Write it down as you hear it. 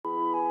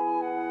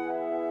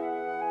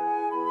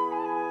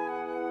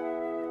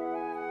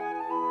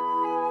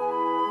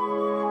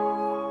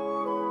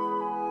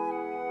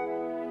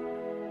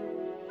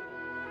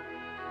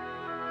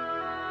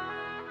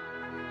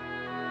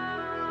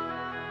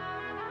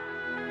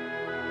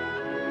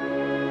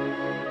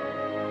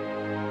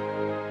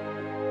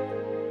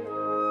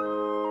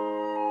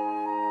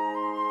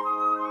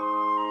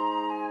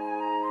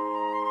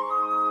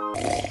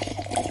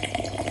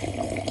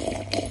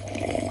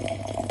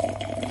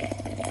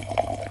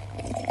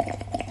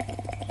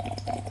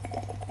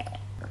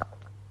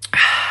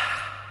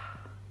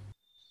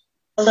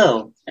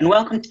Hello, and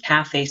welcome to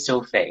Cafe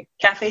Sophie.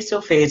 Cafe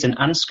Sophie is an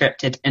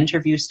unscripted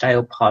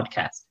interview-style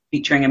podcast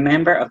featuring a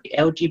member of the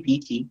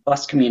LGBT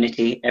plus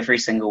community every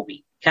single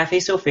week. Cafe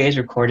Sophie is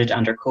recorded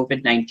under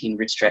COVID-19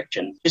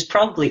 restrictions, which is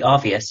probably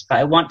obvious, but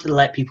I want to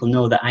let people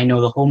know that I know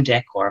the home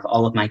decor of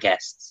all of my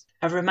guests.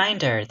 A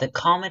reminder that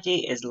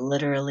comedy is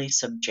literally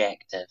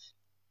subjective.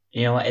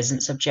 You know what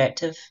isn't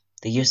subjective?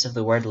 The use of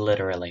the word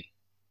literally.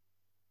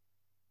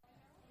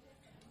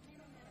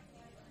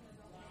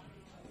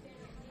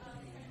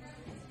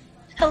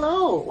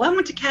 Hello,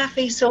 welcome to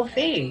Cafe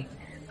Sophie.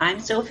 I'm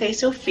Sophie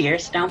So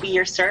Fierce, and I'll be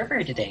your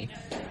server today.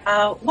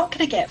 What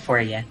can I get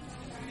for you?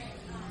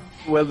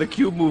 Well, the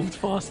queue moved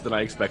faster than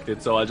I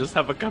expected, so I'll just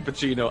have a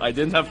cappuccino. I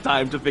didn't have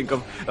time to think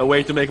of a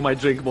way to make my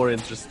drink more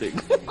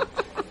interesting.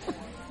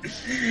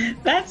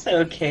 That's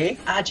okay.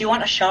 Do you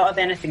want a shot of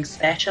anything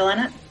special in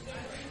it?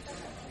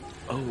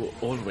 Oh,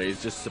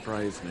 always. Just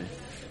surprise me.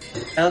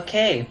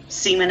 Okay,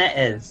 semen it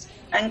is.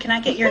 And can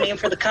I get your name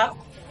for the cup?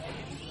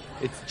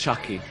 It's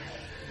Chucky.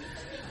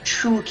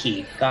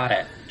 Chucky, got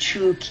it.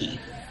 Chucky.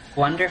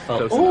 Wonderful.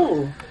 Close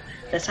Oh,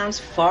 that sounds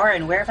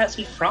foreign. Whereabouts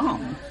are you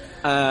from?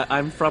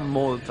 I'm from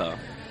Malta.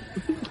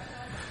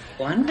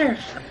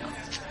 Wonderful.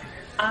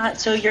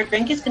 So your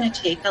drink is going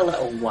to take a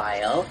little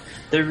while.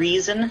 The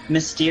reason,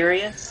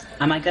 mysterious.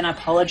 Am I going to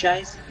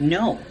apologize?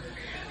 No.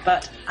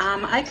 But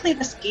I play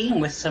this game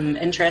with some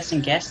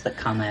interesting guests that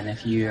come in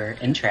if you're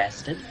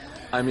interested.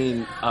 I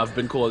mean, I've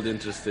been called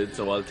interested,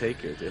 so I'll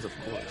take it. Yes, of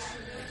course.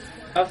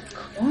 Of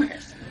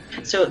course.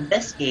 So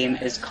this game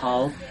is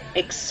called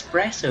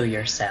Espresso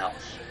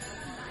Yourself.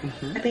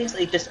 I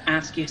basically just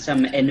ask you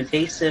some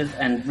invasive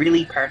and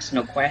really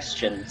personal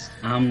questions,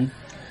 and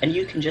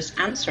you can just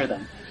answer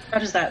them. How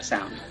does that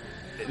sound?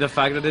 The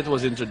fact that it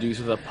was introduced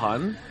with a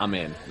pun, I'm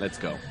in. Let's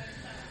go.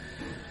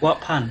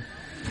 What pun?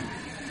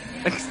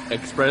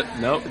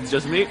 No, it's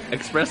just me.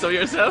 Espresso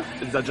yourself?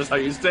 Is that just how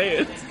you say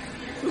it?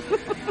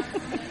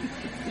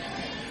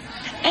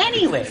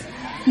 Anyway.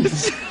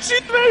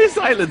 She's very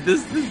silent.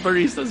 This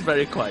barista's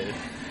very quiet.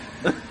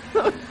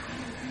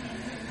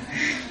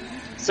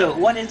 So,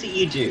 what is it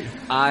you do?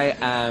 I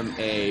am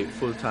a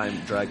full-time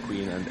drag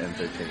queen and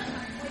entertainer.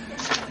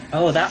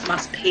 Oh, that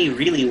must pay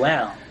really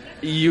well.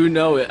 You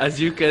know it, as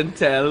you can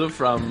tell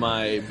from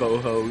my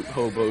boho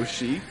hobo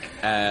chic.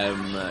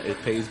 It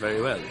pays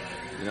very well.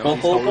 You know,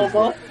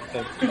 Boho?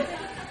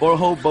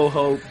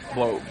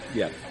 boho.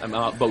 Yeah, I'm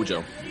Bojo,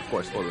 of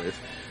course, always.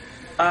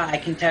 I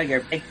can tell you're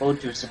a big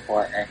Bojo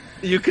supporter.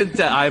 You can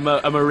tell I'm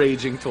a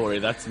raging Tory.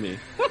 That's me.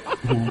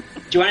 Do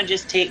you want to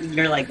just take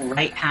your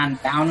right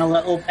hand down a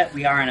little bit?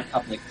 We are in a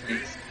public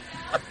place.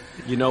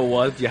 You know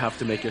what? You have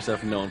to make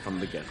yourself known from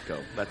the get-go.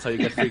 That's how you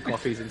get free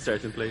coffees in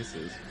certain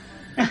places.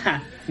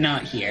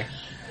 Not here.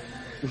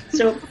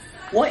 So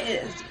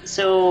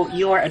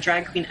you're a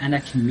drag queen and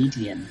a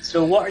comedian.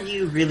 So what are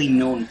you really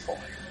known for?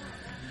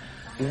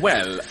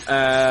 Well,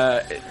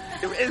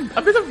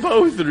 a bit of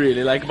both,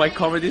 really. Like, my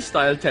comedy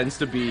style tends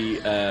to be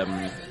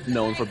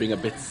known for being a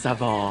bit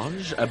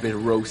savage, a bit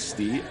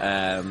roasty.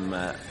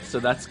 So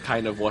that's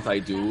kind of what I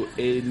do.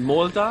 In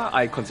Malta,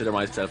 I consider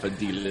myself a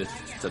D-list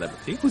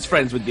celebrity who's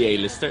friends with the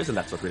A-listers, and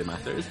that's what really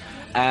matters.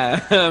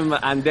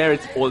 And there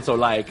it's also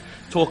like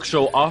talk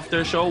show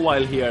after show,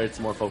 while here it's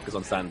more focused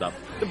on stand-up.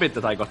 The bit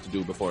that I got to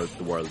do before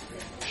the world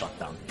shut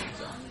down.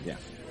 So, yeah.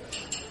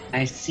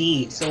 I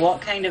see. So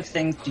what kind of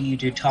things do you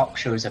do talk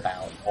shows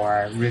about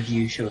or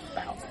review shows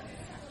about?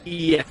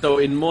 Yeah, so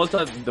in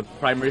Malta, the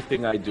primary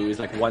thing I do is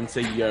like once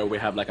a year we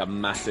have like a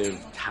massive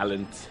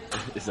talent,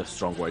 is a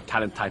strong word,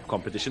 talent type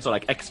competition. So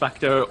like X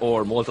Factor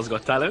or Malta's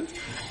Got Talent.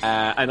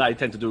 And I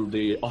tend to do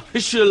the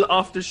official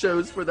after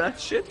shows for that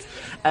shit.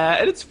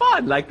 And it's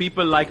fun. Like,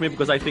 people like me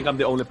because I think I'm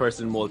the only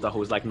person in Malta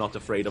who's like not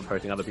afraid of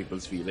hurting other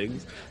people's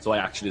feelings. So I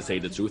actually say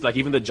the truth. Like,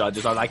 even the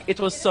judges are like, it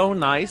was so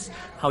nice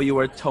how you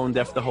were tone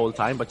deaf the whole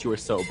time, but you were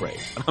so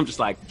brave. And I'm just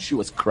like, she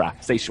was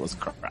crap. Say she was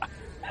crap.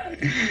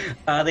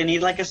 They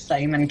need like a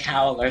Simon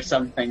Cowell or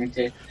something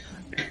to...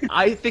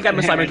 I think I'm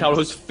a Simon Cowell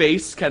whose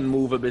face can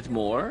move a bit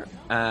more.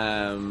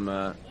 And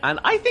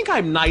I think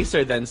I'm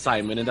nicer than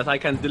Simon in that I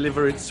can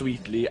deliver it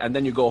sweetly, and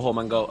then you go home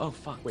and go, oh,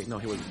 fuck, wait, no,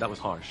 that was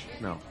harsh.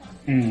 No.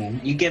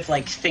 You give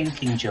like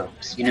thinking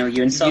jokes. You know,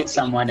 you insult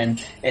someone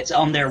and it's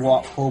on their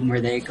walk home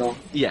where they go,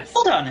 yes.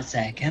 Hold on a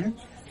second.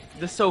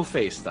 The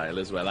so-face style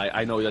as well.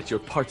 I know that you're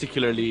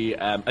particularly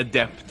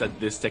adept at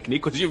this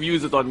technique because you've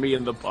used it on me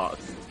in the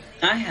past.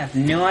 I have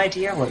no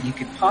idea what you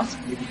could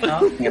possibly be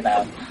talking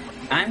about.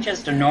 I'm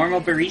just a normal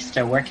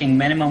barista working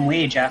minimum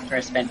wage after I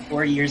spent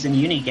 4 years in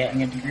uni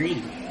getting a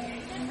degree.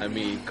 I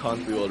mean,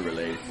 can't we all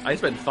relate? I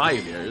spent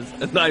 5 years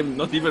and I'm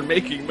not even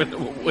making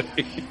minimum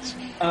wage.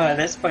 Oh, at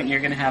this point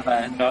you're going to have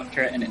a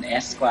doctorate and an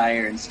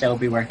Esquire and still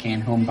be working in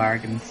Home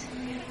Bargains.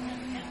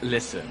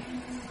 Listen,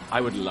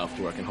 I would love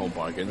to work in Home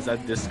Bargains.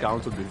 That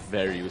discount would be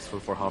very useful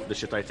for half the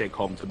shit I take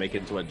home to make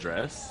into a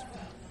dress.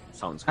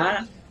 Sounds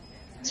good.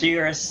 So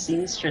you're a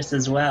seamstress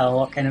as well.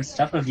 What kind of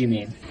stuff have you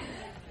made?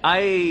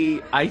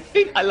 I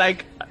think I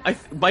like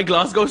by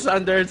Glasgow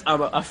standards,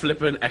 I'm a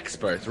flippin'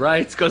 expert,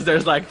 right? Because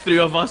there's like 3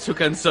 of us who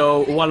can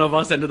sew. One of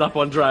us ended up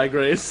on Drag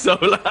Race, so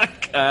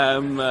like,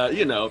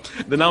 you know,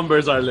 the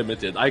numbers are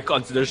limited. I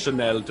consider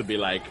Chanel to be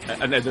like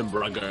an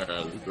Edinburgh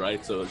girl,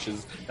 right? So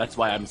that's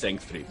why I'm saying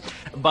 3.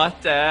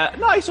 But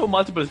no, I sew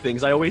multiple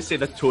things. I always say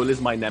that tulle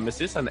is my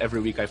nemesis, and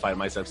every week I find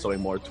myself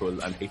sewing more tulle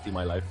and hating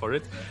my life for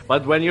it.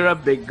 But when you're a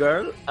big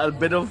girl, a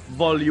bit of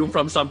volume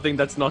from something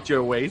that's not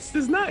your waist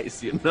is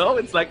nice, you know?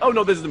 It's like, oh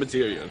no, this is the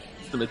material.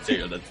 The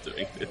material that's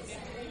doing this.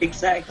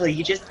 Exactly.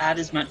 You just add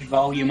as much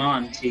volume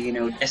on to, you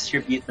know,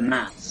 distribute the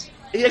mass.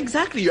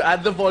 Exactly. You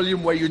add the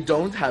volume where you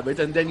don't have it,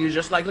 and then you're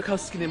just like, look how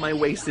skinny my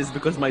waist is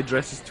because my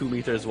dress is 2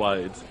 meters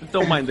wide.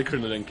 Don't mind the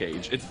crinoline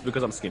cage. It's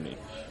because I'm skinny.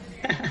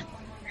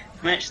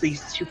 I'm actually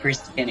super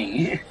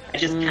skinny. I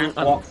just can't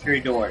walk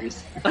through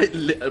doors.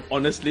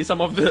 Honestly, some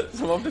of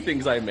the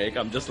things I make,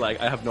 I'm just like,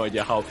 I have no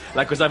idea how.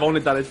 Like, because I've only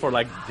done it for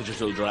like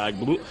digital drag.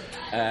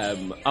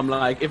 I'm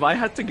like, if I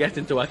had to get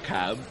into a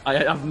cab, I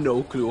have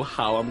no clue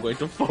how I'm going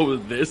to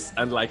fold this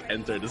and like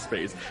enter the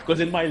space.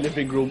 Because in my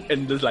living room,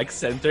 in the like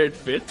center, it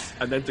fits,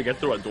 and then to get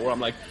through a door, I'm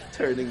like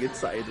turning it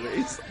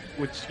sideways,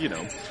 which, you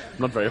know,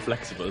 not very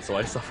flexible, so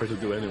I suffer to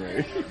do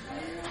anyway.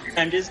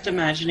 I'm just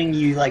imagining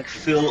you like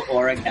full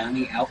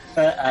origami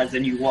outfit, as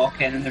in you walk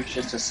in and there's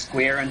just a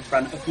square in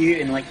front of you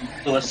and like you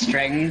pull a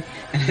string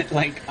and it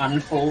like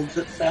unfolds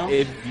itself.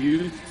 If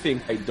you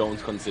think I don't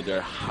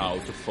consider how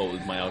to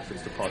fold my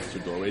outfits to pass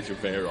through doorways, you're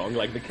very wrong.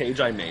 Like the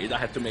cage I made, I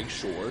had to make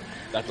sure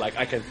that like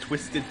I can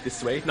twist it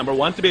this way. Number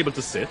 1, to be able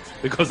to sit,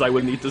 because I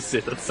will need to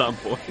sit at some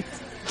point.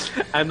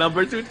 And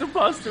number 2, to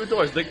pass through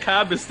doors. The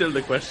cab is still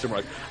the question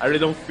mark. I really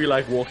don't feel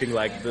like walking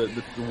like the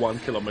 1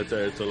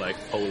 kilometer to like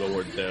Polo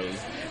or Dells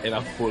in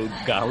a full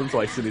gown, so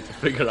I still need to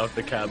figure out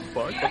the cab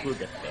part, but we'll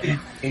get there.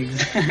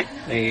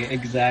 Exactly.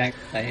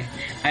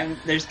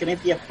 There's going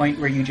to be a point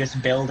where you just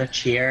build a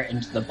chair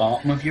into the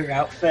bottom of your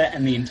outfit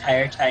and the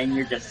entire time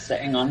you're just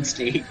sitting on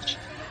stage.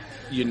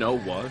 You know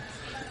what?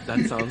 That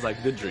sounds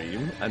like the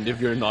dream, and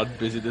if you're not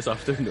busy this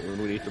afternoon,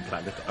 we need to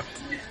plan it out.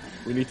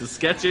 We need to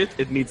sketch it.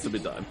 It needs to be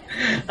done.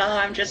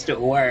 I'm just at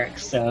work,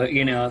 so,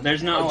 you know,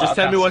 there's not a lot just of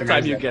tell me what time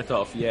customers you get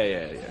off.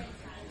 Yeah.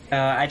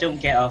 I don't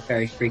get off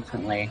very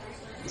frequently.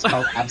 It's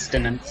called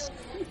abstinence.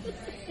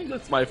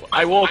 That's my fault.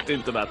 I walked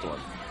into that one.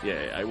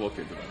 Yeah, I walked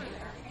into that one.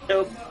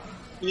 So,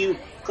 you've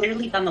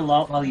clearly done a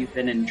lot while you've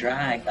been in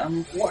drag.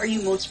 What are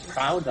you most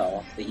proud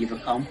of that you've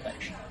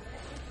accomplished?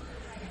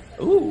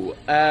 Ooh,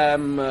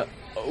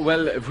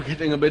 well, if we're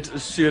getting a bit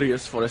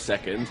serious for a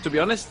second, to be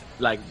honest,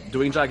 like,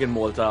 doing drag in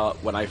Malta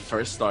when I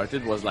first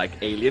started was like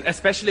alien,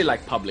 especially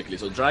like publicly.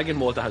 So drag in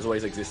Malta has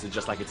always existed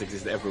just like it's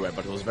existed everywhere,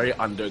 but it was very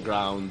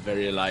underground,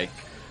 very like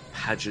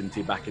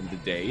pageanty back in the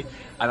day.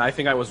 And I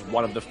think I was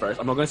one of the first,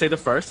 I'm not going to say the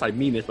first, I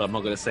mean it, but I'm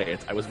not going to say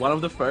it. I was one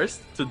of the first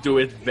to do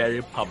it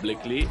very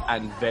publicly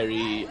and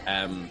very,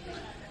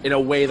 in a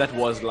way that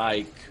was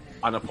like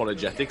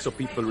unapologetic, so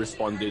people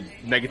responded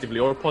negatively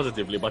or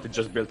positively, but it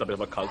just built a bit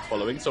of a cult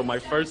following. So my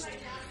first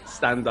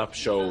stand-up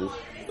show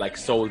like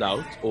sold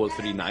out all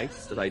 3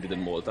 nights that I did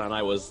in Malta, and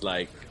I was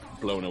like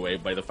blown away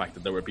by the fact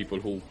that there were people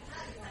who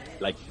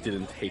like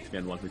didn't hate me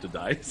and want me to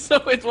die. So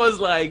it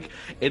was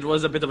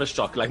a bit of a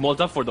shock. Like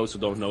Malta, for those who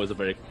don't know, is a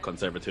very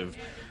conservative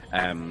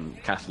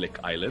Catholic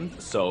island,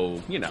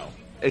 so you know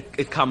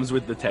it comes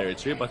with the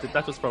territory, but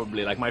that was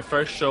probably like my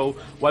first show,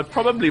 well,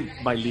 probably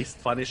my least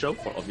funny show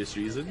for obvious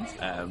reasons,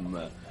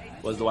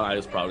 was the one I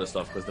was proudest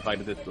of, because the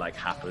fact that it like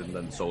happened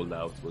and sold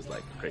out was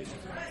like crazy.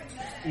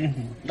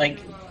 Mm-hmm. Like,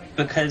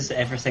 because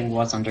everything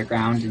was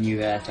underground and you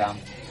had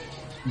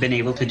been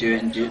able to do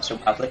it and do it so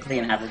publicly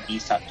and have it be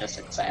such a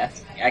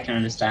success, I can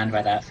understand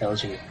why that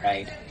fills you with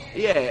pride.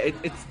 Yeah,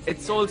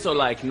 it's also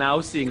like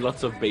now seeing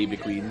lots of baby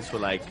queens who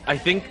like, I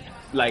think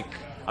like,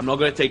 I'm not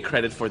going to take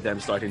credit for them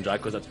starting drag,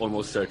 because that's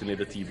almost certainly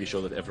the TV show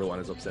that everyone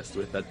is obsessed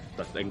with that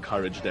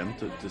encouraged them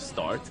to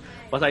start.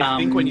 But I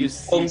think when you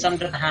see... Homes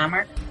Under the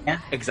Hammer, yeah?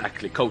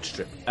 Exactly, Coach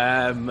Trip.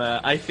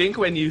 I think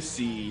when you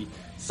see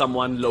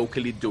someone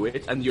locally do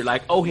it and you're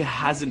like, oh, he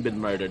hasn't been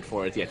murdered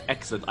for it yet,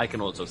 excellent, I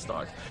can also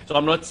start. So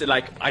I'm not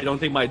like, I don't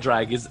think my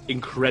drag is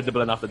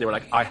incredible enough that they were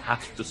like, I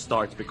have to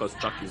start because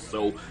Chuck is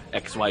so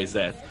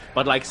XYZ.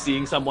 But like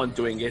seeing someone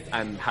doing it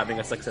and having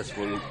a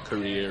successful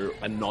career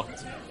and not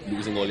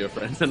losing all your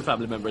friends and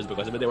family members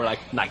because of it, they were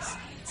like, nice,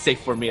 safe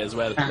for me as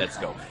well, let's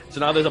go. So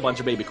now there's a bunch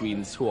of baby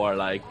queens who are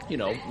like, you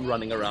know,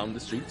 running around the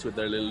streets with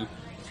their little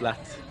flat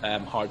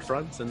hard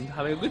fronts and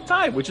having a good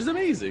time, which is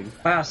amazing.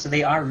 Wow, so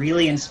they are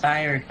really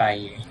inspired by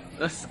you.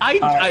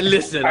 I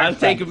listen, I'll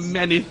take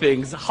many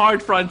things.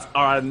 Hard fronts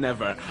are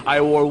never. I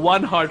wore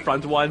one hard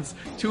front once,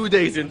 2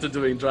 days into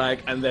doing drag,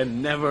 and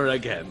then never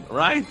again,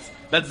 right?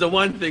 That's the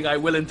one thing I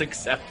wouldn't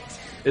accept,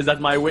 is that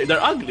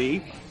they're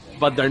ugly,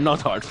 but they're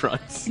not hard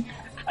fronts.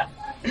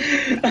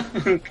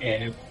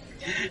 Okay.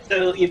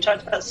 So you've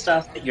talked about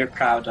stuff that you're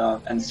proud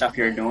of and stuff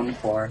you're known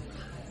for.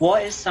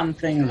 What is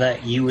something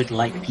that you would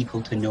like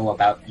people to know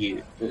about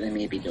you that they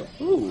maybe don't?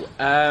 Ooh,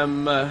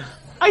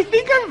 I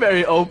think I'm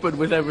very open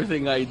with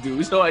everything I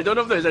do, so I don't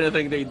know if there's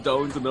anything they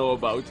don't know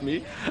about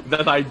me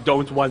that I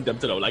don't want them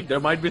to know. Like, there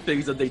might be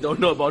things that they don't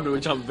know about me,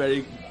 which I'm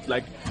very,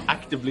 like,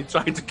 actively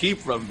trying to keep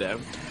from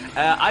them.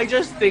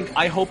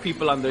 I hope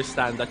people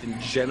understand that in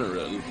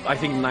general, I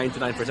think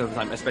 99% of the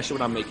time, especially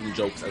when I'm making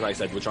jokes, as I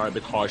said, which are a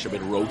bit harsh, a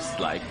bit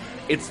roast-like,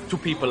 it's to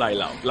people I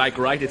love. Like,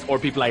 right? It's or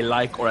people I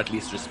like or at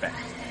least respect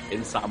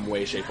in some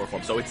way, shape, or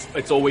form. So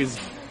it's always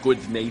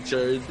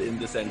good-natured in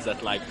the sense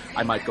that, like,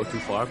 I might go too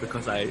far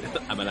because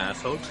I'm an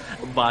asshole,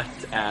 but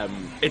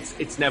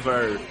it's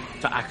never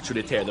to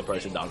actually tear the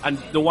person down. And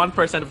the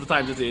 1% of the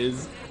times it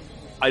is,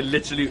 I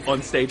literally,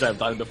 on stage, I've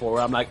done it before,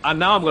 where I'm like, and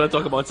now I'm going to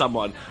talk about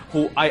someone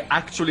who I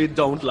actually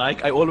don't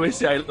like. I always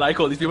say I like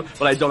all these people,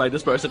 but I don't like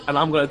this person, and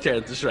I'm going to tear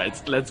it to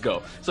shreds. Let's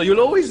go. So you'll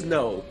always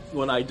know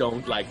when I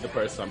don't like the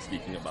person I'm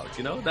speaking about,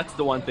 you know? That's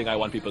the one thing I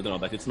want people to know,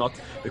 that it's not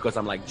because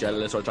I'm, like,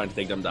 jealous or trying to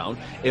take them down.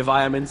 If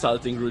I am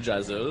insulting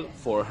Rujazzle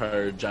for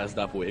her jazzed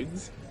up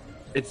wigs,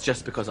 it's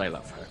just because I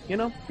love her, you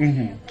know?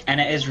 Mm-hmm. And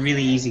it is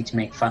really easy to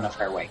make fun of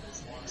her wigs.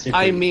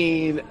 I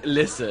mean,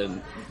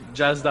 listen,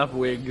 jazzed up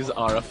wigs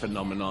are a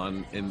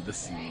phenomenon in the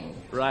scene,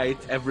 right?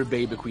 Every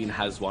baby queen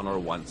has one or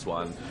wants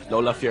one.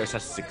 Lola Fierce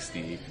has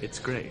 60. It's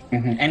great.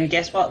 Mm-hmm. And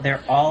guess what?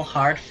 They're all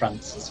hard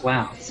fronts as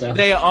well. So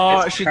they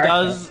are. She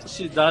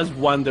does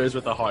wonders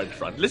with a hard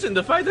front. Listen,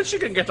 the fact that she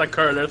can get a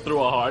curler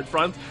through a hard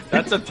front,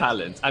 that's a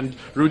talent. And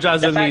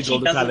Rujazzle needs all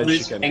the talent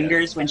she can.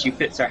 Fingers when she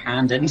puts her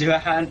hand into a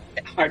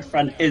hard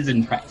front is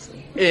impressive.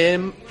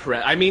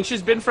 I mean,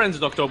 she's been friends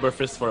with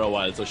Oktoberfest for a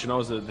while, so she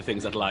knows the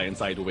things that lie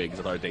inside wigs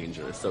that are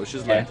dangerous. So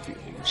she's learned a few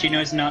things. She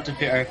knows not to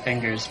put her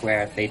fingers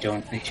where they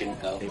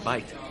shouldn't go. They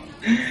bite.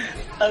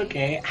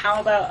 Okay,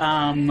 how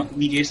about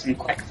we do some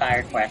quick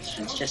fire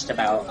questions just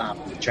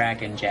about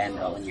drag in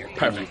general and your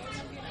opinion.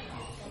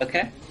 Perfect.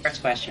 Okay, first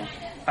question.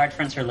 Hard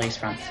fronts or lace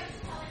fronts?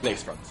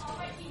 Lace fronts.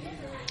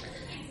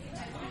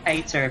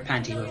 Tights or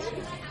pantyhose?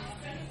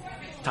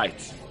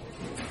 Tights.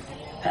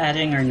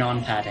 Padding or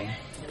non-padding?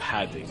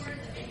 Padding.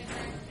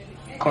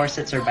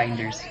 Corsets or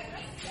binders?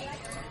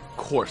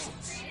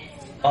 Corsets.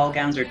 Ball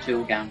gowns or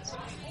tulle gowns?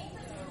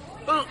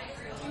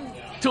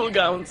 Tulle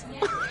gowns.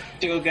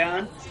 Tulle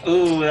gowns?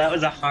 Ooh, that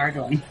was a hard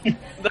one.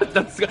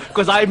 That's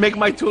because I make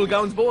my tulle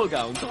gowns ball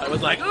gowns, so I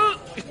was like,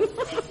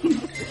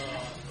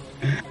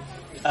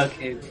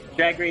 Okay,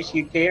 Drag Race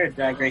UK or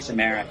Drag Race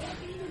America?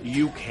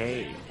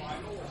 UK.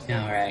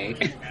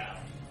 Alright.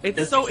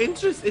 It's so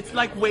interesting. It's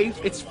like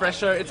it's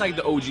fresher. It's like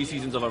the OG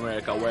seasons of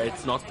America, where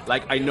it's not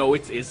like, I know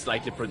it is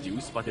slightly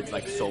produced, but it's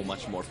like so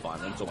much more fun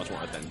and so much more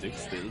authentic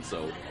still.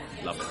 So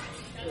love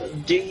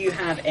it. Do you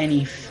have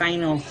any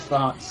final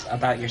thoughts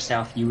about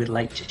yourself you would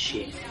like to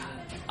share?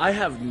 I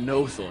have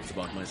no thoughts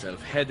about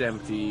myself. Head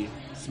empty,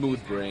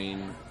 smooth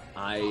brain.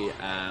 I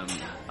am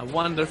a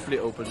wonderfully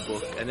open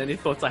book, and any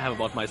thoughts I have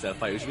about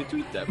myself, I usually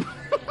tweet them.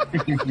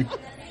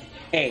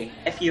 Hey,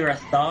 if you're a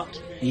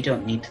thought, you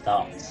don't need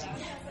thoughts.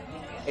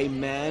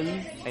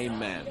 Amen,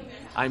 amen.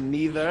 I'm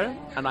neither,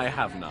 and I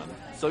have none.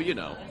 So, you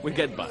know, we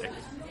get by.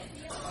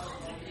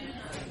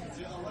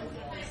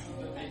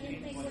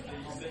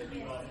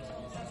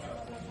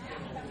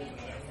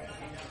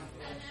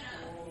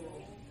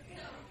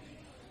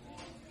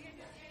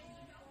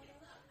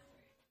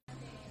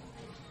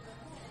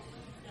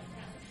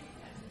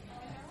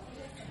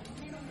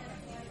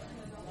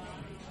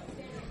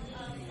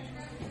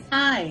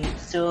 Hi,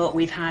 so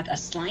we've had a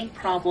slight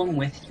problem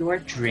with your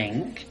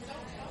drink.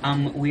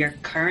 We are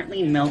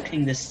currently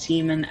milking the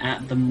semen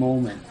at the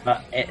moment,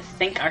 but I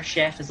think our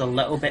chef is a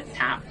little bit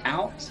tapped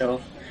out,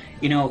 so,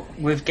 you know,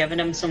 we've given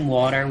him some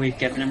water, we've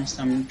given him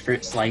some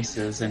fruit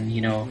slices, and,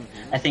 you know,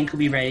 I think he'll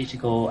be ready to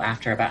go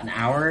after about an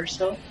hour or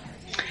so.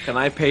 Can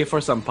I pay for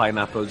some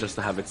pineapple just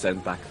to have it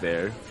sent back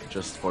there,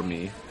 just for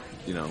me,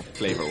 you know,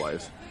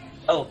 flavor-wise?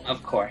 Oh,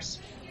 of course.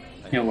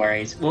 No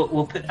worries.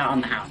 We'll put that on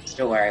the house,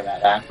 don't worry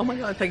about that. Oh my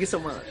god, thank you so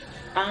much.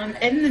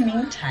 In the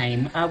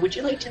meantime, would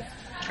you like to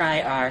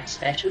try our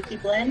specialty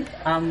blend?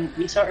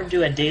 We sort of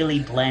do a daily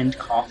blend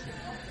coffee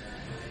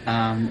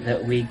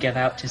that we give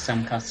out to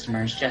some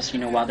customers just, you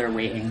know, while they're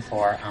waiting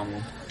for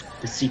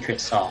the secret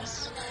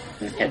sauce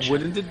in the kitchen.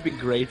 Wouldn't it be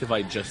great if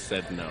I just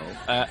said no?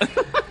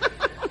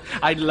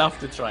 I'd love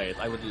to try it.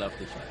 I would love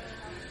to try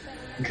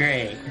it.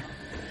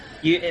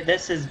 Great.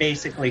 This is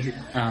basically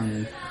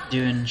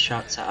doing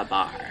shots at a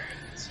bar.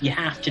 So you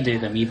have to do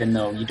them even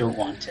though you don't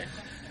want to.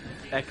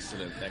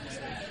 Excellent,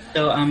 excellent.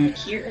 So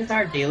here is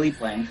our daily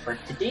blend for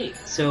today.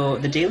 So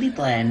the daily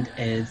blend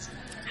is,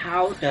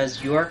 how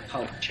does your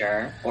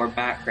culture or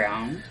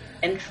background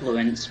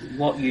influence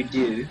what you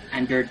do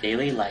and your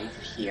daily life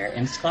here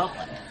in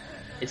Scotland?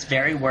 It's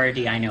very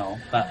wordy, I know,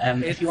 but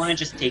if you want to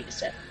just take a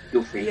sip,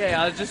 feel free.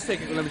 Yeah, let me just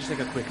take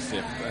a quick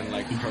sip and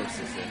like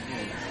process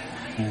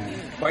it.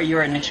 What are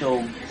your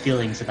initial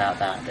feelings about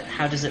that?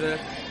 How does it...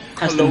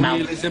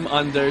 Colonialism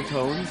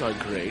undertones are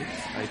great.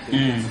 I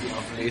think it's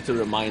lovely to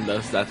remind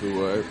us that we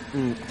were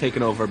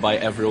taken over by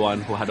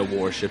everyone who had a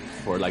warship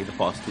for like the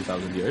past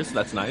 2,000 years.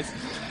 That's nice.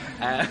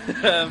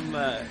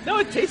 No,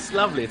 it tastes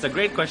lovely. It's a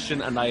great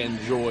question, and I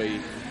enjoy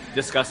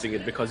discussing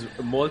it because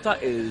Malta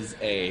is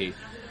a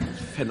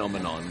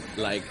phenomenon.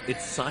 Like,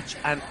 it's such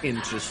an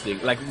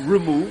interesting, like,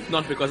 removed,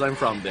 not because I'm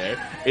from there,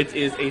 it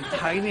is a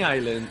tiny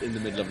island in the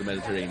middle of the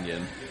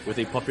Mediterranean with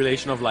a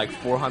population of like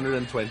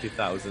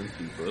 420,000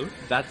 people.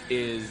 That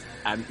is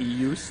an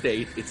EU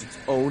state. It's its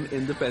own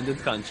independent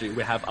country.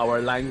 We have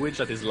our language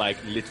that is like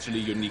literally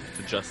unique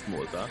to just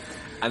Malta.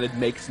 And it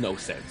makes no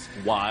sense.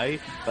 Why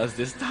does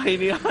this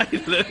tiny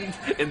island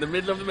in the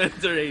middle of the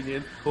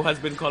Mediterranean, who has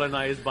been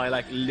colonized by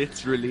like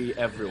literally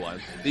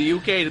everyone? The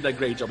UK did a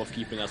great job of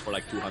keeping us for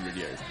like 200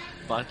 years.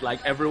 But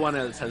like everyone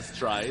else has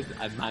tried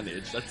and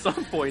managed at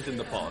some point in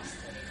the past.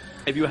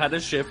 If you had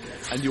a ship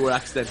and you were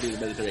accidentally in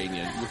the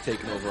Mediterranean, you've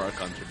taken over our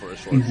country for a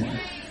short while.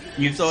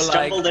 You've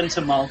stumbled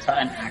into Malta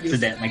and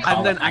accidentally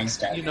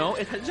colonized it. You know,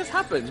 it just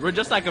happens. We're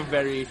just like a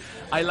very...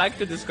 I like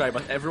to describe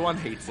us. Everyone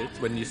hates it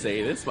when you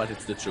say this, but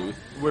it's the truth.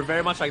 We're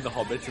very much like the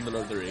Hobbits in the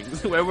Lord of the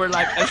Rings, where we're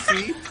like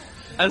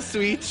a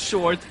sweet,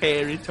 short,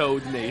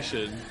 hairy-toed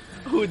nation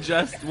who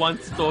just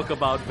wants to talk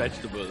about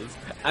vegetables.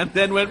 And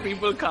then when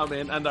people come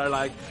in and are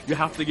like, you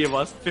have to give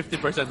us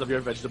 50% of your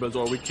vegetables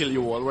or we kill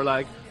you all, we're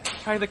like,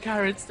 try the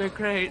carrots, they're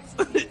great.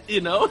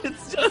 You know,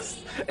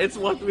 it's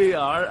what we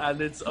are, and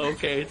it's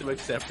okay to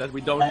accept that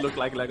we don't look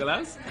like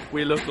Legolas.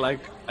 We look like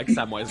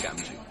Samwise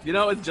Gamgee. You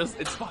know,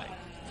 it's fine.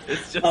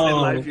 It's just in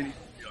life you need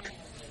to be okay.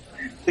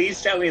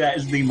 Please tell me that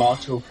is the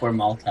motto for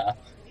Malta.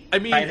 I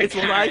mean, it's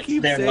what I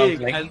keep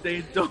saying, and they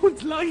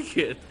don't like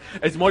it.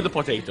 It's more the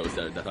potatoes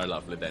that are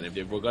lovely then.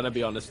 If we're going to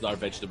be honest with our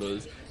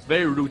vegetables, it's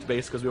very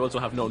root-based because we also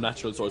have no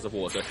natural source of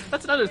water.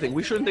 That's another thing.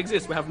 We shouldn't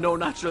exist. We have no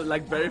natural,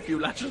 like very few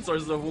natural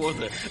sources of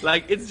water.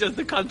 Like, it's just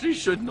the country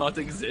should not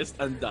exist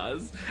and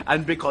does.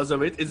 And because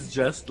of it, it's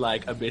just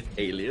like a bit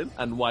alien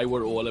and why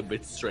we're all a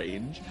bit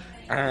strange.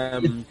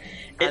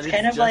 It's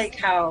kind of like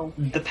how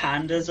the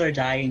pandas are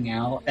dying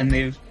out and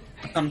they've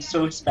become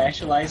so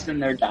specialized in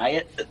their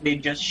diet that they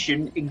just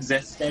shouldn't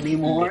exist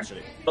anymore.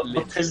 Literally.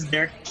 Because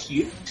they're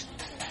cute.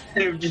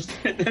 They're just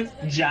this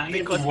giant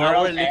because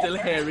world our little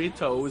hairy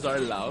toes are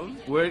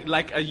loved. We're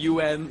like a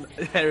UN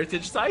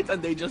heritage site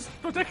and they just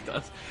protect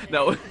us.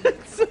 No,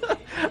 it's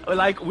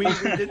like we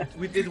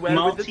did well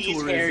Maltese with the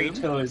tourism. Hairy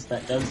toes,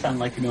 that does sound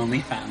like an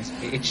OnlyFans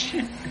page.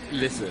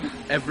 Listen,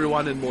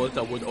 everyone in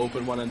Malta would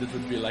open one and it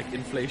would be like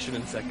inflation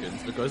in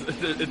seconds because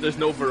there's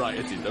no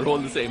variety. They're all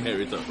the same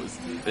hairy toes.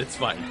 It's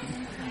fine.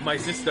 My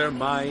sister,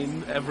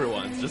 mine,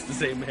 everyone's just the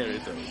same hairy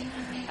toes.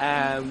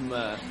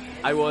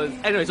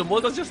 Anyway, so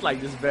Malta's just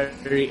like this very,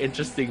 very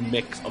interesting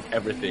mix of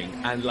everything.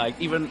 And like,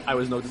 even I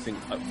was noticing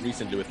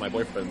recently with my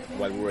boyfriend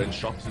while we were in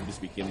shops, we'd be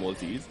speaking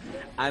Maltese.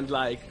 And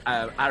like,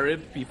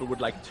 Arab people would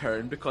like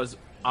turn because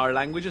our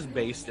language is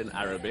based in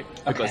Arabic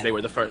because they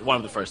were one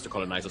of the first to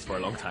colonize us for a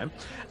long time.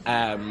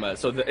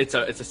 So it's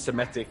a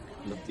Semitic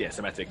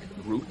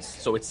roots.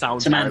 So it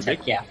sounds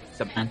Arabic. Yeah,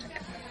 semantic.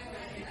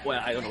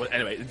 Well, I don't know.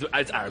 Anyway,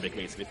 it's Arabic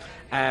basically.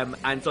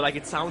 And so like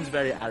it sounds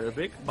very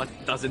Arabic, but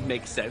doesn't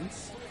make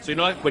sense. So you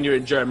know, like when you're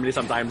in Germany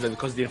sometimes, and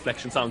because the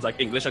inflection sounds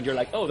like English, and you're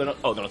like, they're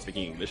not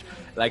speaking English.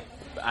 Like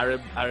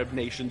Arab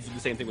nations do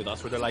the same thing with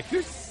us, where they're like,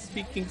 you're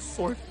speaking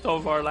sort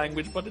of our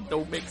language, but it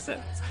don't make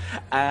sense.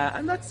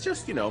 And that's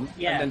just, you know.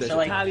 Yeah. And then there's so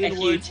like, Italian if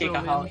you words take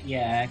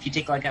if you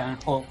take like a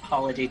whole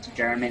holiday to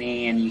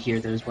Germany and you hear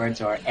those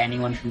words, or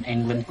anyone from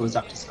England goes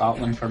up to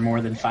Scotland for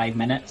more than 5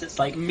 minutes, it's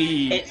like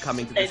coming to this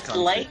country. It's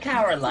like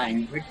our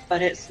language,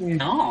 but it's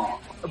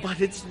not.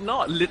 But it's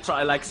not.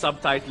 Literally, like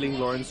subtitling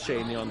Lawrence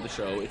Chaney on the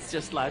show. It's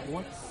just like,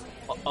 what's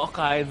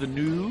okay, the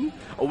new?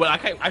 Oh, well,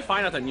 I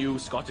find out a new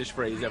Scottish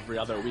phrase every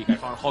other week. I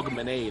found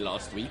Hogmanay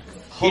last week.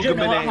 You don't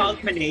know what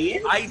Hogmanay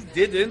is? I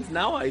didn't.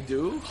 Now I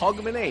do.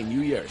 Hogmanay,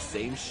 New Year,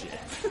 same shit.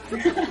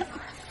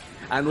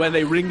 And when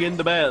they ring in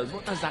the bells,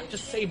 what does that?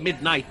 Just say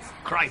midnight.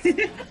 Christ.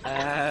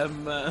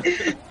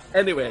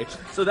 Anyway,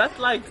 so that's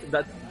like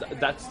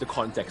that's the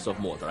context of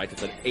Malta, right?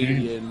 It's an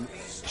alien,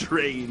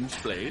 strange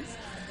place.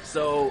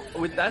 So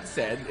with that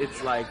said,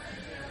 it's like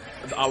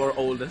our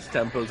oldest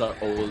temples are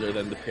older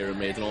than the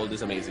pyramids and all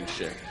this amazing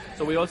shit.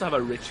 So we also have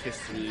a rich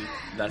history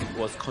that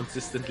was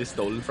consistently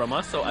stolen from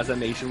us. So as a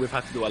nation, we've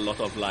had to do a lot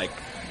of like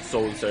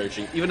soul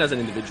searching, even as an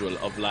individual,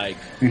 of like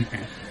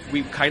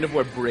we kind of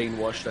were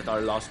brainwashed that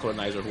our last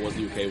colonizer, who was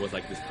the UK, was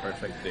like this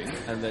perfect thing.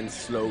 And then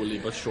slowly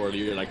but surely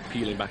you're like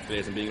peeling back the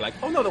layers and being like,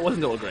 oh no, that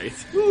wasn't all great.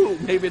 Ooh,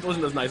 maybe it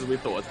wasn't as nice as we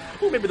thought.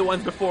 Ooh, maybe the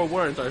ones before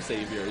weren't our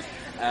saviors.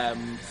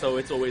 So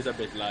it's always a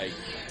bit like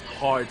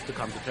hard to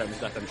come to terms with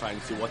that and try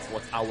and see what's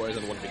ours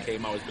and what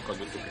became ours because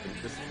we took it and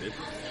twisted it.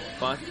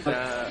 But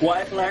what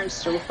I've learned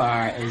so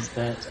far is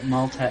that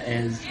Malta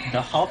is the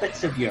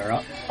hobbits of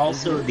Europe,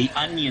 also the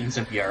onions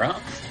of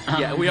Europe.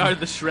 Yeah, we are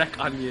the Shrek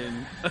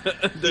onion.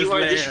 You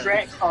are the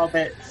Shrek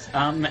hobbits,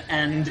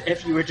 and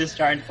if you were to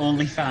start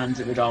OnlyFans,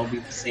 it would all be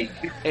the same.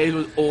 It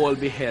would all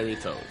be hairy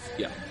toes.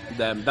 Yeah,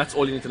 that's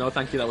all you need to know.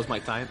 Thank you, that was my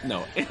time.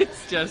 No,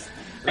 it's just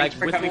Thanks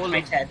for coming to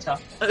my TED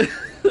Talk.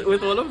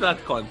 With all of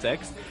that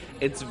context,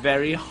 it's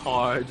very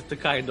hard to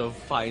kind of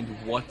find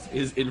what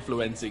is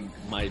influencing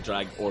my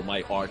drag or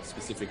my art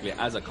specifically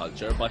as a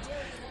culture. But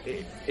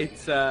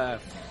it's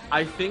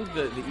I think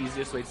the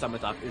easiest way to sum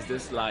it up is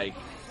this like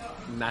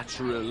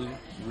natural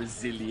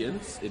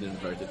resilience in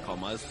inverted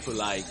commas to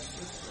like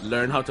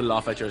learn how to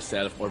laugh at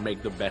yourself or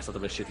make the best out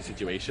of a shitty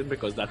situation,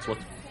 because that's what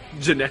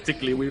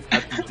genetically we've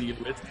had to deal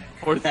with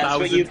for That's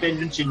thousands. what you've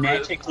been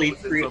genetically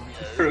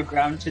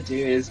programmed to do,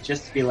 is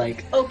just be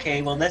like,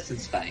 okay, well, this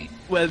is fine.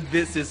 Well,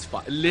 this is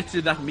fine.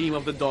 Literally that meme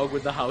of the dog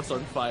with the house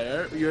on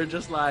fire. You're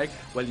just like,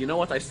 well, you know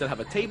what? I still have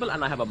a table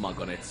and I have a mug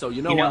on it. So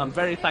you know what? I'm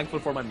very thankful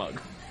for my mug.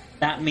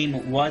 That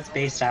meme was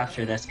based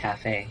after this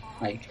cafe.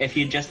 Like, if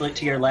you just look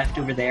to your left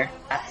over there,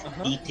 that's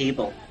the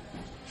table.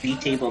 The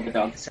table the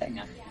dog is sitting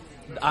at.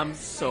 I'm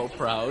so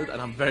proud, and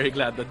I'm very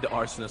glad that the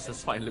arsonist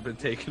has finally been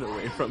taken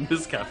away from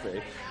this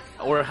cafe.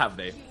 Or have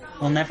they?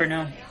 We'll never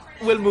know.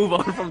 We'll move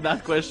on from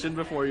that question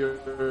before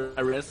you're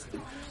arrested.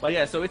 But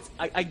yeah, so it's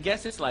I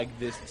guess it's like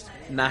this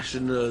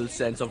national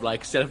sense of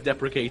like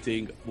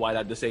self-deprecating while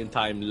at the same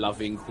time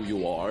loving who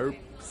you are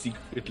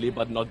secretly,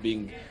 but not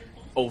being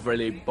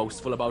overly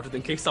boastful about it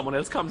in case someone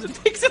else comes and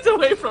takes it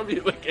away from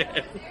you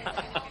again.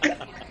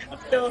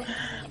 So,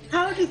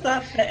 how does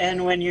that fit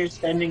in when you're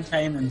spending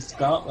time in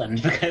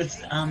Scotland?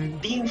 Because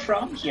being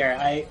from here,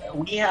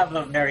 we have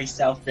a very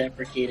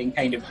self-deprecating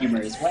kind of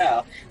humor as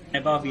well. And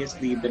I've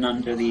obviously been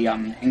under the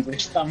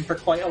English thumb for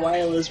quite a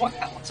while as well.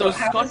 So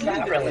how does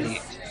that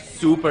relate?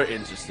 Super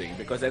interesting,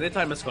 because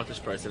anytime a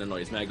Scottish person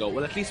annoys me, I go,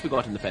 well, at least we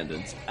got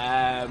independence.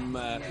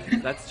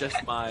 That's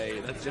just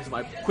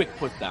my quick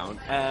put down.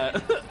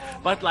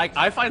 But like,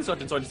 I find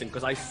Scotland so interesting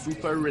because I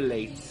super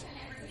relate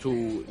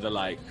to the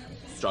like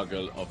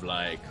struggle of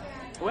like,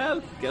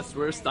 well, guess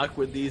we're stuck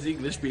with these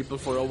English people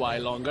for a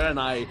while longer. And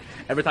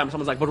every time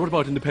someone's like, but what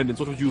about independence?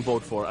 What would you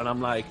vote for? And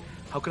I'm like,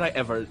 how could I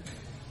ever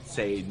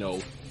say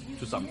no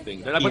to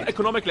something? Like, but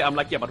economically, I'm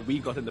like, yeah, but we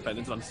got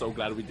independence and I'm so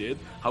glad we did.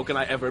 How can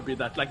I ever be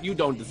that? Like, you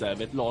don't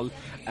deserve it, lol.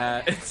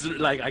 It's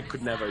like, I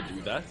could never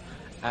do that.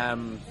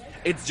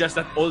 It's just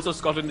that also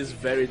Scotland is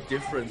very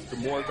different to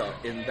Malta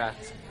in that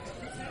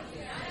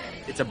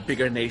it's a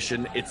bigger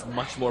nation, it's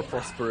much more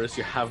prosperous,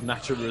 you have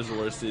natural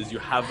resources, you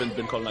haven't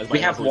been colonized by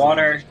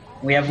water.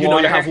 We have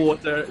water. You have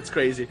water, it's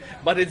crazy.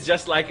 But it's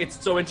just like, it's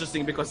so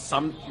interesting because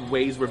some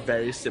ways were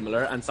very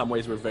similar and some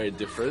ways were very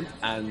different.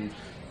 And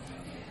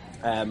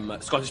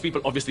Scottish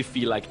people obviously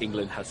feel like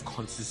England has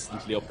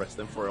consistently oppressed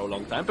them for a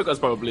long time, because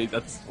probably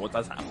that's what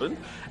has happened.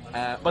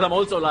 But I'm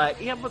also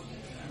like, but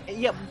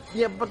they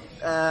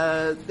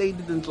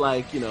didn't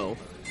like,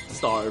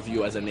 starve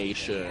you as a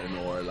nation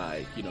or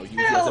like, use you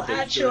as a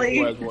base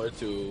during World War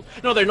II.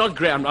 No, they're not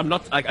great. I'm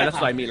not like, that's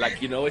what I mean. Like,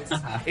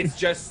 it's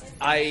just,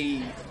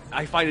 I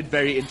find it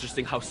very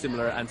interesting how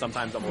similar, and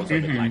sometimes I'm also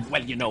a bit like,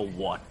 well, you know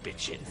what,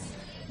 bitches?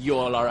 You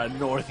all are a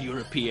North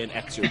European,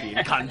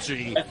 ex-European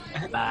country.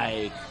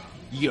 Like,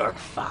 you're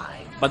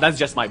fine. But that's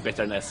just my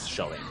bitterness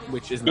showing,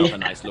 which is not a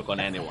nice look on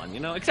anyone,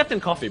 except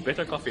in coffee.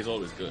 Bitter coffee is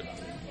always good.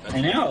 That's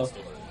I know.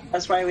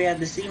 That's why we add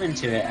the semen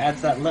to it.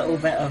 Adds that little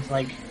bit of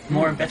like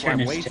more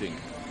bitterness. Waiting.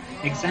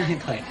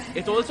 Exactly.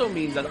 It also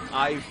means that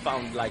I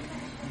found like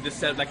the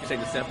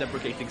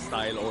self-deprecating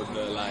style, or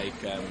the like,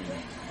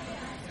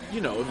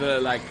 the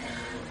like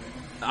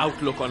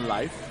outlook on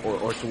life,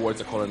 or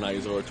towards a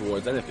colonizer or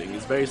towards anything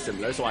is very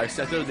similar. So I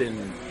settled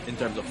in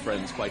terms of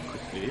friends quite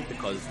quickly,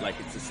 because like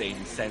it's the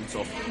same sense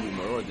of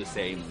humor or the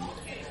same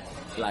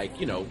like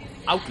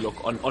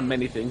outlook on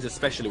many things,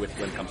 especially when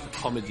it comes to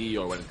comedy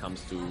or when it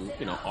comes to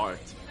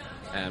art.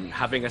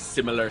 Having a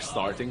similar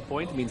starting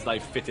point means that I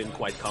fit in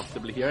quite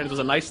comfortably here, and it was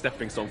a nice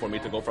stepping stone for me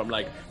to go from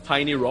like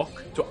tiny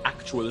rock to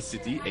actual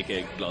city,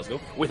 aka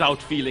Glasgow,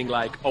 without feeling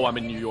like, oh, I'm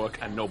in New York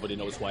and nobody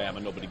knows who I am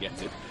and nobody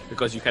gets it.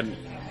 Because you can,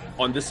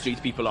 on the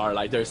street, people are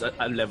like, there's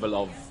a level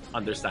of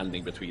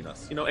understanding between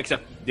us,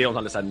 except they don't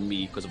understand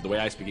me because of the way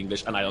I speak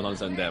English, and I don't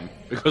understand them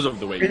because of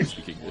the way you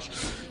speak English.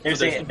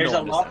 There's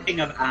a locking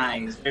of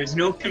eyes. There's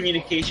no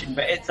communication,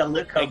 but it's a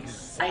look of,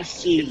 I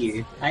see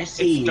you. I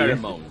see you.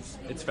 Pheromones.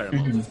 It's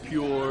pheromones. It's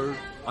pure,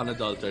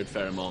 unadulterated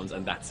pheromones,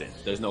 and that's it.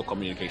 There's no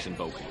communication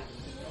vocally.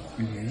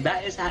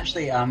 That is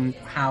actually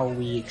how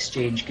we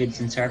exchange goods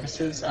and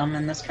services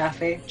in this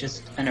cafe.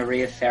 Just an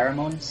array of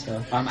pheromones.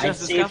 So I'd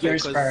save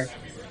yours for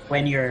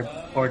when your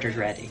order's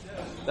ready.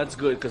 That's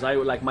good, because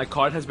my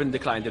card has been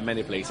declined in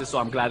many places, so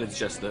I'm glad it's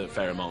just the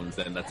pheromones,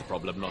 then that's a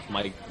problem, not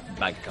my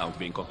bank account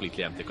being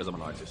completely empty because I'm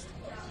an artist.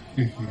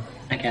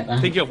 I get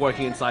that. Thinking of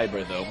working in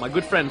cyber, though. My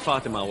good friend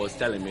Fatima was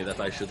telling me that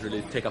I should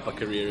really take up a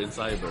career in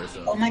cyber.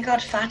 So. Oh my god,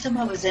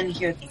 Fatima was in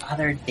here the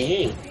other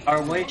day.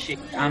 Or was she?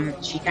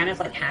 She kind of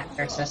like hacked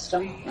our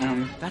system.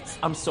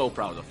 I'm so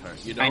proud of her.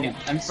 I know.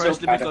 I'm so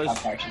proud of how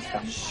far she's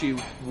come. She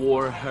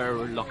wore her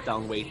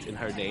lockdown weight in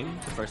her name,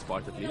 the first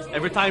part at least.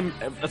 Every time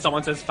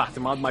someone says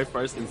Fatima, my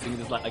first instinct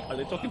is like, are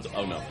they talking to?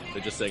 Oh no,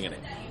 they're just saying a name.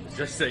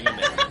 Just saying a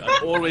name.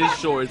 I'm always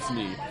sure it's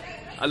me.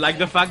 Like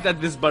the fact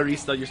that this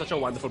barista, you're such a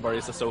wonderful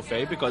barista,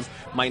 Sophie, because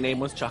my name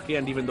was Chucky,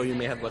 and even though you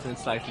may have gotten it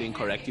slightly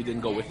incorrect, you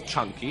didn't go with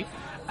Chunky.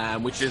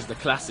 which is the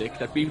classic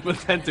that people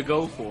tend to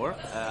go for.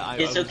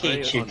 It's okay,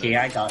 Chuki.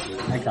 I got you,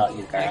 girl.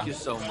 Thank you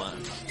so much.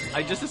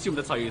 I just assume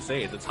that's how you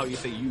say it. That's how you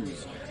say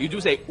use. You do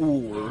say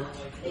or,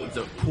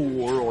 the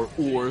pour or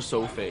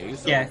sofe.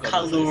 So yeah,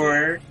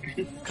 kalur.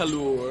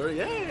 Kalur,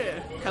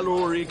 yeah.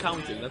 Calorie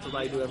counting. That's what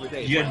I do every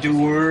day.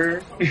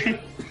 Yadur.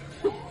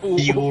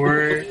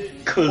 Your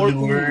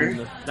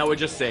color. Now we're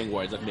just saying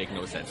words that make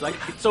no sense. Like,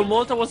 so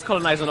Malta was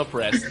colonized and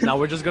oppressed. Now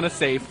we're just gonna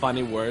say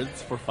funny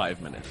words for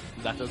 5 minutes.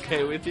 Is that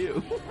okay with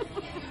you?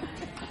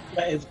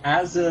 That is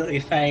absolutely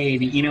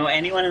fine. You know,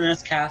 anyone in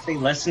this cafe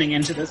listening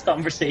into this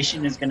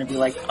conversation is gonna be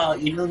like, oh,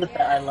 you know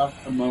that I love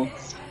the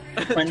most?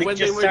 When they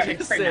just started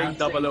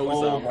pronouncing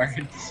whole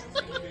words.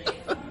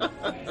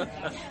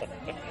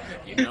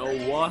 You know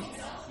what?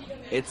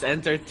 It's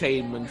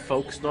entertainment,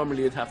 folks.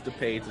 Normally you'd have to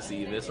pay to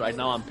see this. Right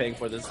now I'm paying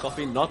for this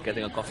coffee, not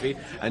getting a coffee,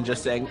 and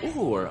just saying,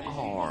 ooh,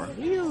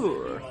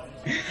 you.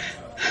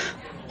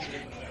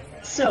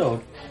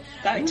 So,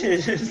 back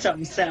to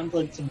some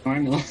semblance of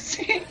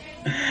normalcy.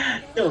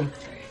 So,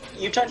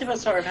 you talked about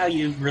sort of how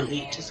you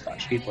relate to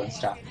Scottish people and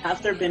stuff.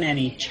 Have there been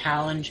any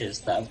challenges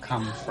that have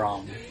come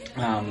from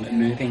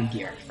moving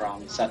here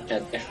from such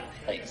a different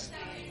place?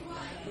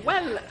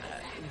 Well,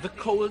 the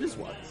cold is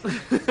one.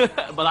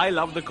 But I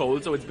love the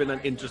cold, so it's been an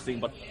interesting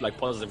but like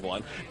positive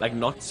one. Like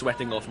not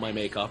sweating off my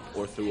makeup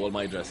or through all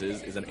my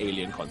dresses is an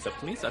alien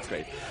concept to me, so that's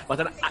great. But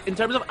then, in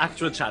terms of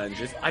actual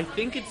challenges, I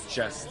think it's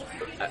just,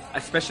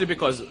 especially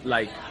because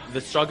like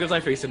the struggles I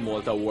faced in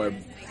Malta were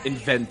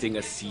inventing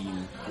a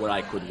scene where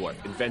I could work.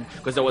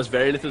 Because there was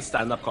very little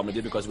stand-up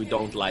comedy because we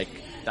don't like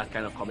that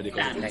kind of comedy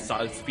because it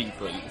insults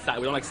people.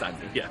 We don't like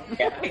standing, yeah.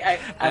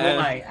 I won't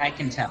lie, I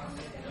can tell.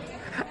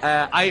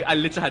 I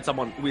literally had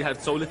someone, we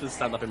had so little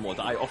stand-up in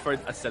Malta, I offered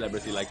a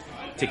celebrity like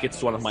tickets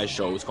to one of my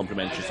shows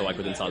complimentary so I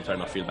could insult her and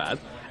not feel bad,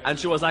 and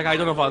she was like, I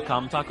don't know if I'll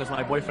come, because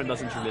my boyfriend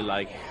doesn't really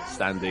like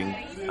standing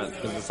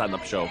because it's a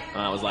stand-up show,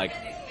 and I was like,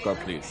 girl,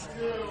 please,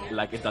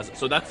 like it does.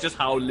 So that's just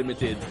how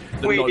limited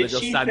the knowledge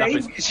of stand-up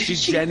is. She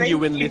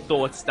genuinely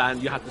thought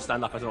you have to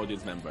stand up as an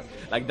audience member.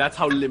 Like that's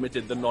how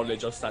limited the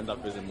knowledge of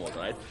stand-up is in Malta,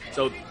 right?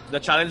 So the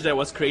challenge there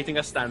was creating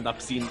a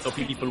stand-up scene so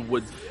people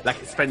would,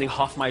 like, spending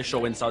half my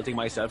show insulting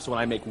myself, so when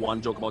I make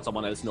one joke about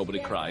someone else, nobody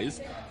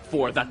cries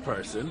for that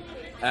person.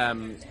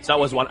 So that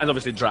was one, and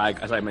obviously drag,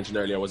 as I mentioned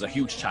earlier, was a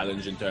huge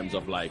challenge in terms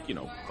of, like, you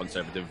know,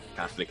 conservative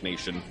Catholic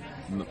nation,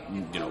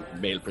 you know,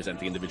 male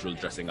presenting individual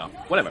dressing up,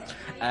 whatever.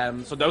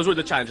 So those were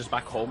the challenges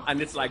back home,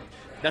 and it's like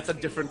that's a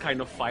different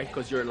kind of fight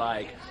because you're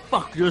like,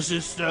 fuck your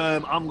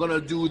system, I'm gonna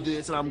do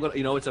this, and I'm gonna,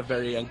 you know, it's a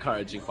very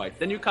encouraging fight.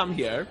 Then you come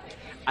here,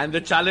 and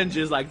the challenge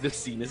is like the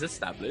scene is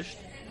established.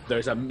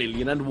 There's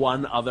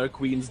 1,000,001 other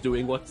queens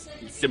doing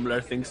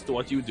similar things to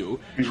what you do.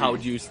 Mm-hmm. How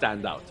do you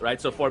stand out, right?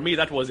 So for me,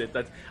 that was it.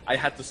 That I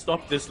had to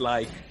stop this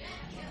like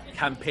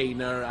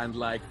campaigner and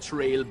like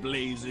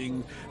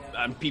trailblazing,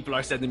 and people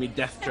are sending me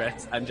death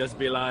threats, and just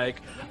be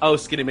like, oh,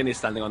 Skinny Minnie's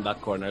standing on that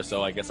corner,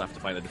 so I guess I have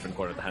to find a different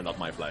corner to hand out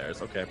my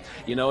flyers. Okay,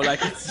 you know,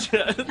 like it's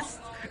just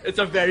it's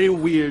a very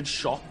weird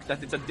shock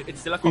that it's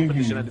still a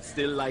competition, mm-hmm. and it's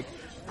still like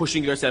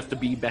pushing yourself to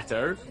be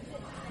better,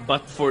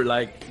 but for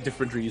like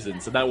different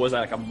reasons. So that was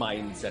like a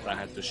mindset I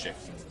had to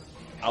shift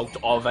out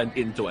of and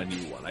into a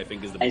new one, I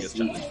think, is the biggest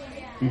challenge.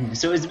 Mm-hmm.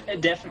 So it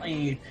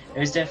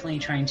was definitely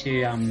trying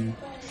to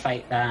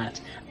fight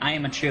that I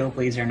am a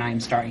trailblazer and I'm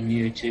starting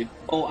new to,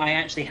 I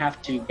actually have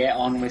to get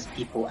on with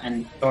people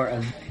and sort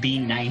of be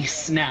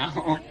nice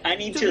now. I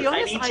need to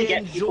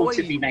get people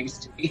to be nice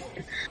to me.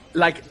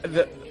 Like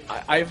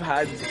I've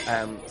had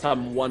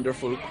some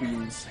wonderful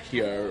queens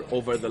here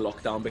over the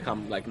lockdown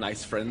become like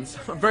nice friends,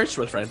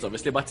 virtual friends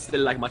obviously, but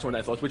still like much more than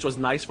I thought, which was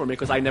nice for me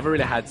because I never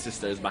really had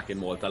sisters back in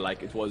Malta.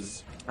 Like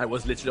I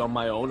was literally on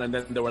my own, and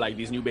then there were like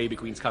these new baby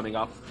queens coming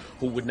up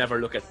who would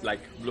never look at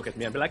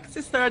me and be like,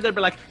 sister. They'd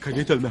be like, can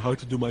you tell me how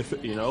to do my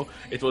you know?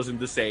 It wasn't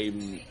the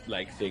same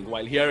like thing.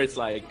 While here it's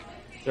like,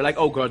 they're like,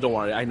 oh girl, don't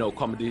worry, I know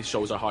comedy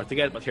shows are hard to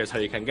get, but here's how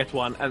you can get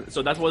one. And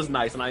so that was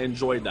nice, and I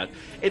enjoyed that.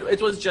 It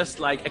was just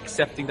like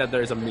accepting that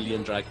there's 1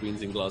 million drag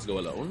queens in Glasgow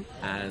alone,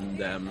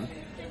 and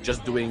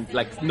just doing,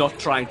 like, not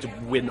trying to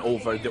win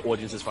over the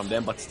audiences from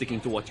them, but sticking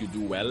to what you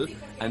do well,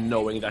 and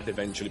knowing that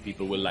eventually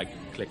people will like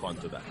click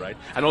onto that, right?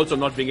 And also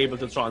not being able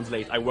to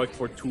translate. I worked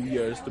for 2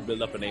 years to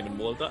build up a name in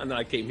Malta, and then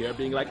I came here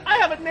being like, I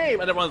have a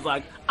name, and everyone's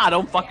like, I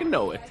don't fucking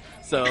know it,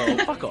 so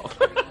fuck off.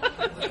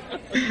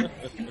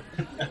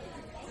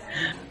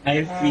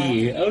 I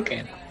see.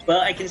 Okay. Well,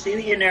 I can see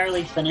that you're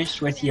nearly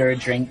finished with your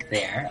drink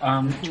there.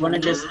 Do you want to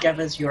just give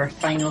us your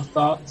final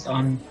thoughts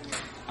on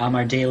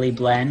our daily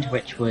blend,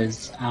 which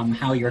was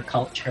how your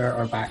culture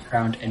or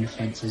background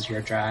influences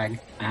your drag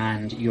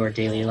and your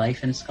daily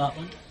life in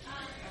Scotland?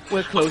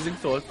 Well, closing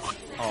thoughts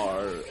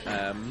are,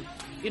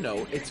 you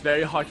know, it's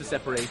very hard to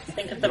separate.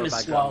 Think of them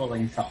as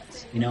swallowing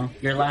thoughts, you know?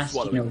 Your last,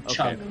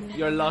 chug. Okay.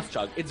 Your last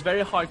chug. It's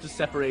very hard to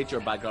separate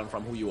your background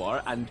from who you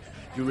are, and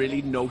you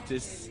really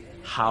notice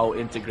how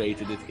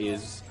integrated it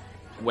is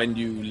when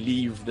you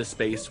leave the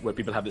space where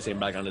people have the same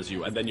background as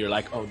you, and then you're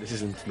like, oh, this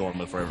isn't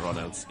normal for everyone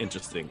else.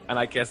 Interesting. And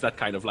I guess that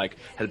kind of like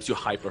helps you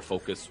hyper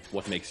focus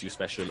what makes you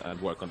special and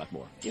work on that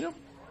more, you know?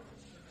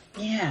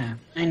 Yeah,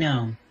 I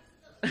know.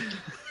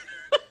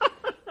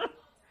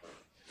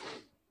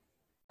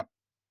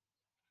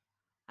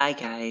 Hi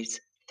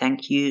guys,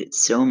 thank you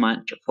so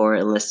much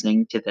for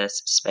listening to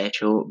this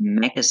special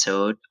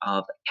megasode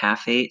of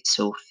Cafe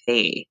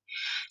Sophie.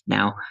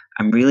 Now,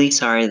 I'm really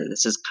sorry that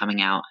this is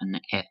coming out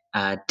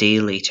a day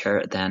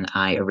later than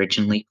I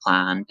originally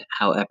planned.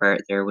 However,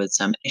 there was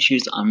some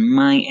issues on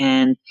my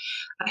end.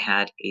 I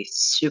had a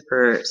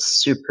super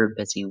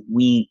busy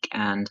week,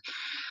 and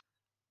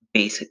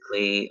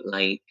basically,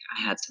 like,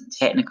 I had some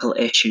technical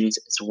issues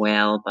as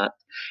well, but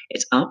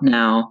it's up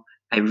now.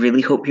 I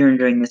really hope you're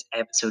enjoying this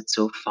episode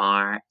so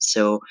far.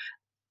 So,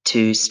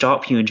 to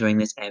stop you enjoying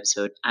this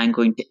episode, I'm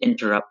going to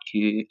interrupt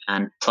you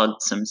and plug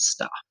some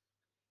stuff.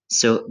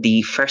 So,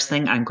 the first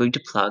thing I'm going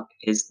to plug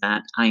is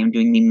that I am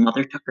doing the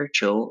Mother Tucker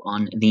show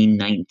on the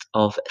 9th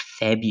of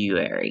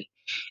February.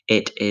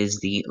 It is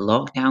the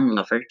Lockdown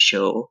Lover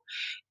show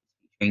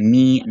featuring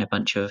me and a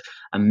bunch of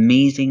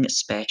amazing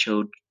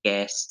special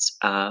guests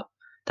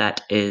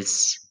that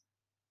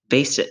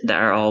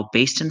are all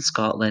based in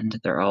Scotland.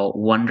 They're all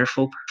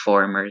wonderful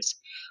performers.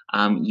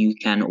 You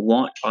can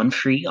watch on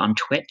free on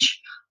Twitch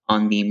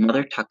on the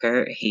Mother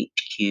Tucker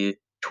HQ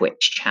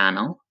Twitch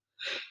channel.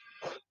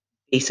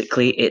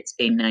 Basically, it's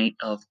a night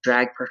of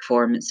drag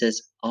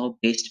performances, all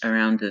based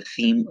around the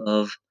theme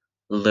of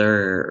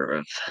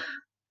love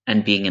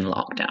and being in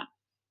lockdown.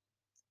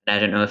 I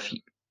don't know if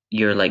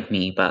you're like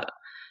me, but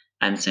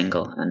I'm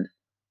single and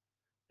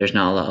there's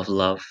not a lot of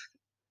love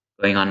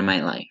going on in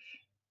my life.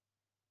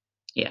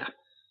 Yeah.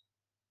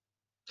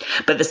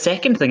 But the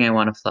second thing I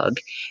want to plug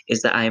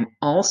is that I'm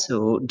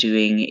also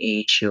doing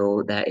a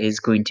show that is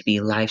going to be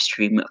live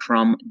streamed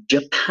from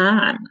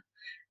Japan.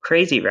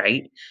 Crazy,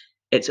 right?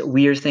 It's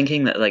weird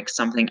thinking that like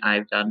something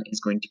I've done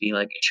is going to be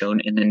like shown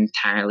in an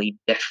entirely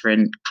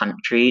different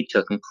country to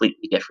a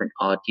completely different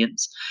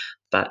audience.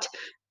 But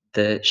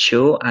the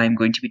show I'm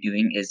going to be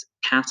doing is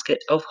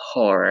Casket of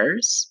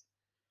Horrors.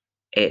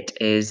 It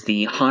is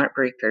the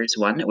Heartbreakers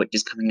one, which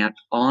is coming out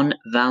on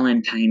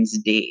Valentine's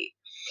Day.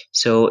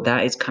 So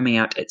that is coming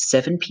out at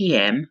 7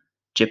 p.m.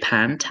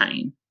 Japan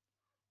time,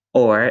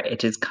 or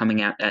it is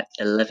coming out at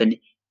 11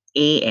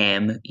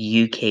 a.m.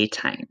 UK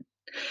time.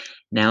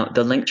 Now,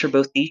 the links for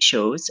both these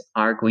shows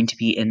are going to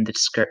be in the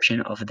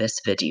description of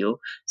this video.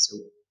 So,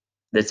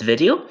 this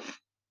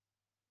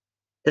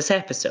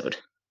episode,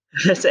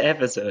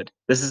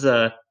 this is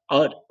a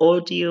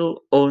audio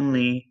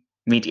only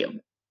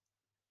medium.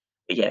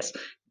 But yes,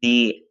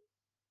 the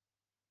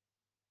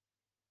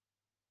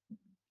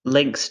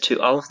links to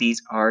all of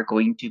these are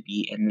going to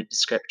be in the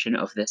description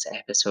of this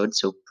episode,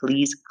 so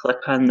please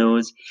click on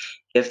those,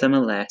 give them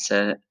a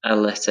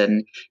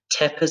listen,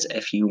 tip us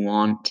if you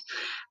want,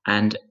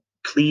 and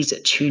please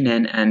tune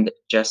in and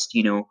just,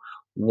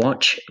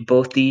 watch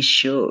both these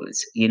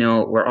shows.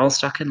 We're all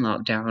stuck in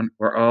lockdown,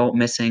 we're all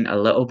missing a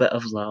little bit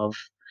of love,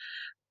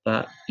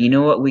 but you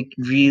know what we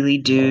really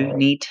do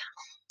need?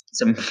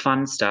 Some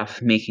fun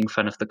stuff, making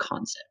fun of the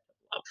concept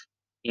of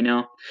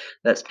love.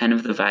 That's kind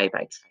of the vibe I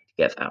try to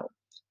give out.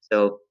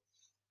 So,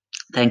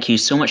 thank you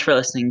so much for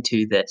listening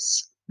to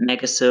this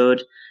megasode.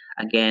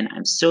 Again,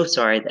 I'm so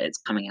sorry that it's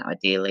coming out a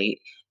day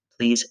late.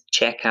 Please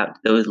check out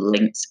those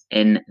links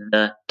in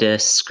the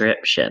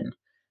description.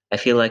 I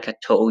feel like a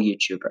total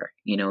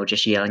YouTuber,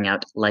 just yelling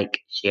out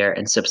like, share,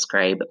 and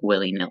subscribe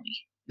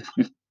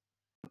willy-nilly.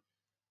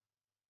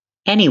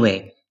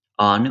 Anyway,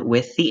 on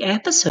with the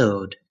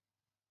episode.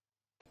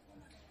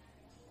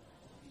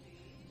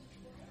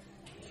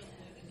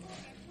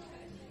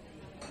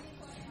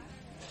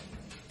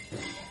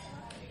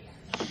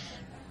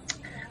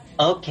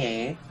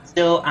 Okay,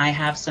 so I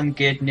have some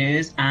good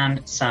news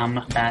and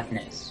some bad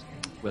news.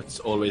 That's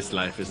always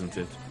life, isn't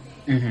it?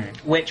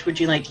 Mm-hmm. Which would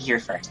you like to hear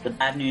first, the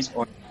bad news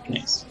or the good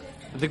news?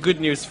 The good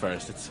news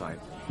first, it's fine.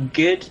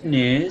 Good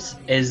news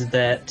is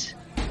that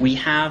we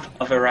have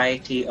a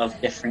variety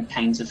of different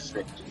kinds of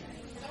fruit.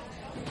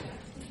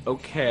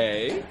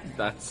 Okay,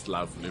 that's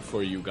lovely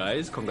for you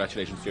guys.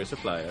 Congratulations to your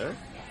supplier.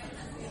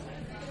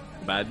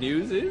 Bad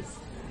news is?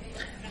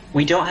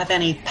 We don't have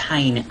any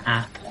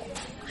pineapple.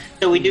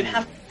 So we do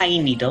have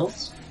pine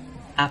needles,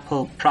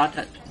 Apple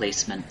product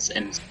placements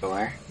in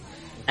store,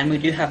 and we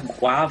do have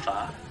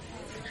guava,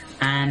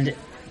 and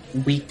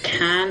we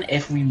can,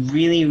 if we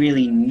really,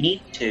 really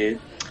need to,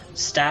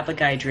 stab a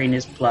guy, drain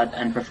his blood,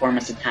 and perform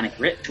a satanic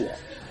ritual.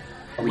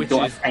 But we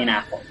don't have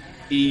pineapple.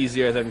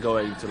 Easier than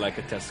going to like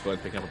a Tesco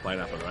and picking up a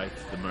pineapple, right?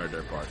 The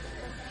murder part.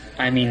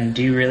 I mean,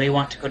 do you really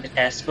want to go to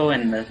Tesco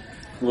in the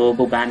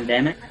global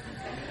pandemic?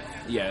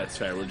 Yeah, that's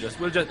fair. We'll just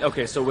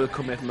okay. So we'll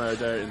commit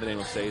murder in the name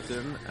of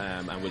Satan,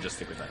 and we'll just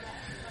stick with that.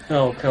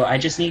 Oh, cool. I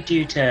just need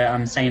you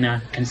to sign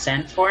a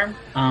consent form.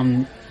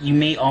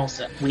 We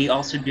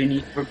also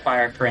do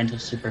require parental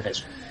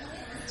supervision.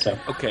 So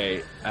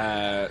okay.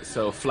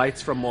 So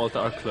flights from Malta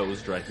are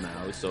closed right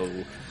now. So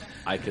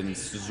I can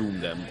Zoom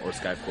them or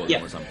Skype call Yeah.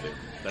 them or something.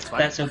 That's fine.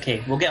 That's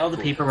okay. We'll get all the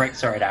Cool. paperwork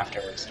sorted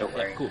afterwards. Don't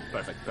worry. Cool.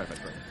 Perfect.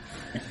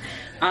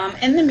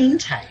 In the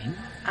meantime,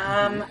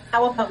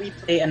 how about we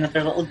play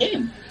another little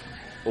game?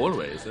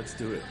 Always. Let's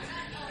do it.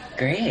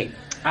 Great.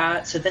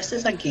 So this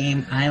is a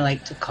game I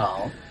like to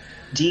call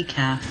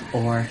Decaf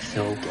or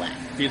Full Blend.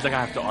 Feels like I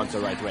have to answer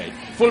right away.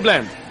 Full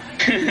blend.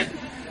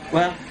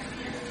 Well,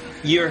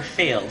 you're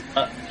failed.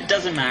 It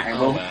doesn't matter. Oh,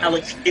 Well, man. I'll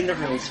explain the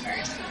rules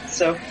first.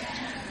 So,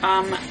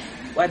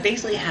 I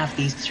basically have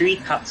these 3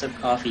 cups of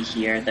coffee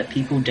here that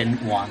people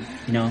didn't want.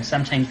 You know,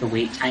 sometimes the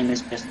wait time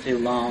is just too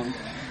long.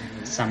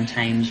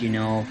 Sometimes, you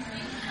know,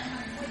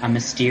 a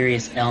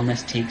mysterious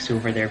illness takes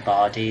over their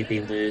body.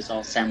 They lose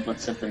all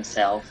semblance of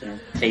themselves and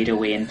fade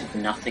away into the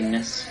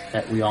nothingness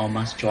that we all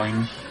must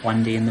join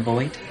one day in the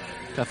void.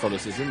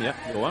 Catholicism. Yeah.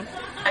 Go on.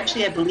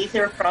 Actually, I believe they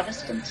were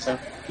Protestants, so,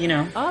 you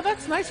know. Oh,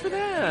 that's nice for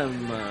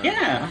them.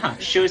 Yeah,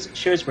 shows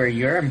where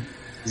your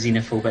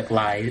xenophobic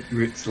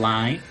roots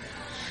lie.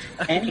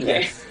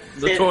 Anyway, Yes.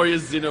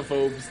 Notorious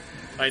xenophobes.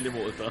 Tiny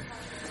Malta.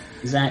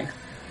 Zach,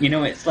 you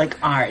know, it's like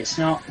art. It's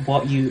not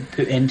what you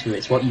put into it,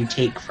 it's what you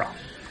take from.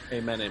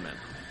 Amen.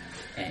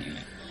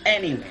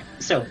 Anyway,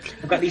 so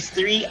I've got these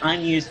 3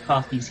 unused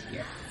coffees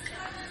here.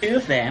 2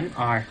 of them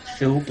are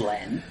full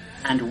blend,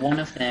 and 1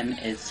 of them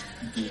is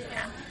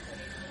decaf.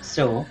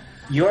 So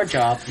your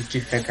job is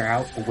to figure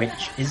out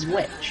which is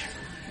which.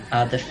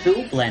 The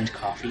full blend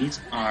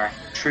coffees are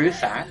true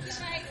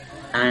facts,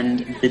 and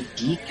the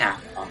decaf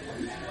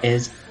coffee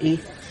is a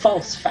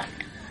false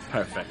fact.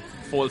 Perfect.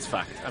 False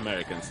fact.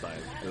 American style.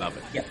 I love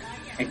it. Yep,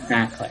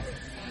 exactly.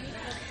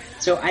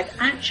 So I've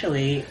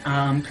actually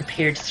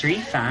prepared 3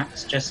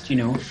 facts just, you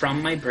know,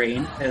 from my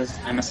brain, because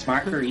I'm a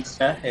smart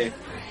barista who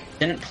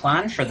didn't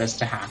plan for this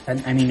to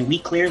happen. I mean, we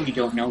clearly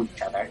don't know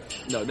each other.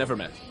 No, never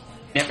met.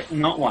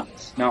 Not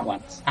once.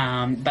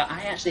 But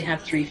I actually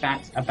have 3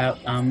 facts about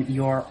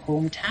your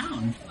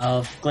hometown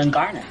of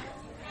Glengarnock.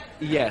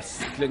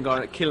 Yes,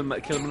 Glengarnock,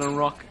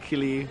 Kilmarnock,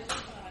 Killy,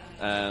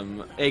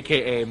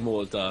 aka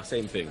Malta,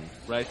 same thing,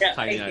 right? Yeah,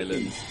 Tiny AKA.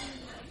 islands.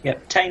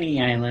 Yep,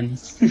 tiny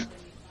islands.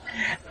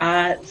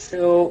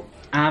 So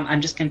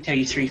I'm just going to tell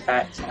you 3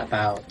 facts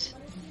about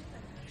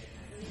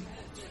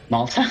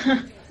Malta.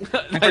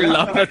 I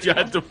love that you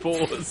had to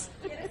pause.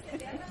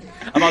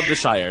 About the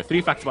Shire.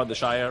 3 facts about the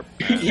Shire.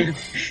 Yeah,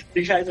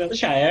 3 facts about the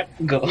Shire.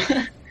 Go.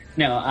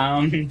 No,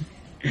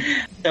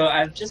 so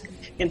I'm just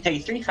going to tell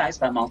you 3 facts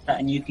about Malta,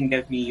 and you can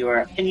give me your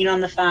opinion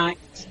on the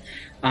facts,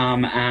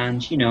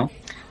 and, you know,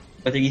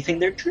 whether you think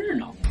they're true or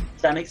not.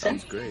 Does that make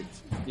sense? Sounds great.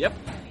 Yep.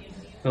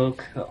 Cool.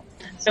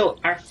 So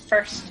our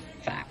first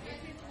fact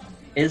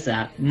is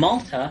that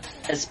Malta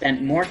has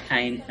spent more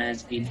time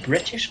as a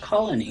British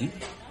colony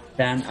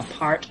than a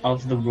part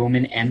of the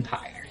Roman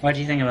Empire. What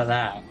do you think about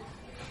that?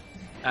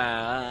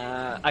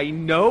 I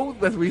know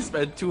that we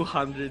spent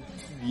 200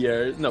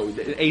 years. No,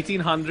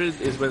 1800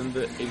 is when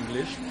the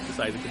English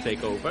decided to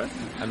take over,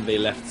 and they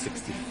left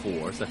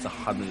 64, so that's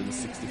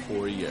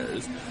 164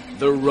 years.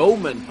 The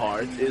Roman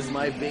part is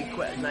my big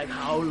question. Like,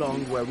 how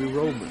long were we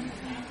Roman?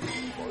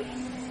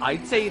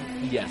 I'd say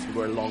yes, we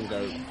were longer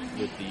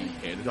with the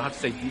UK. Do I have to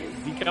say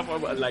decaf or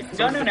like?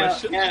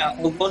 No.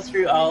 We'll go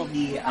through all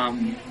the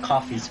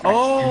coffees first.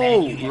 Oh, and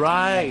then you-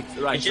 right.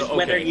 It's just So,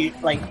 whether okay. you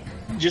like,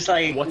 just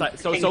like.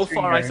 So think through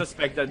far, I your-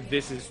 suspect that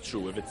this is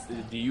true. If it's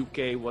the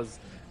UK was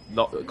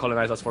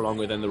colonized us for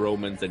longer than the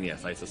Romans, then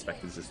yes, I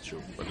suspect this is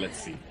true. But let's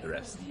see the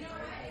rest.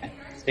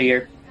 So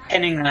you're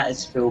pinning that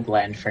as full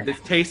blend for now.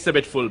 It tastes a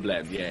bit full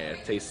blend. Yeah,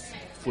 it tastes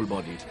full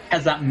bodied.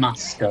 Has that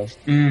musk of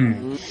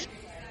How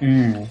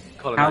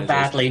Colonizers.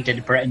 badly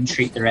did Britain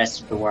treat the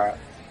rest of the world?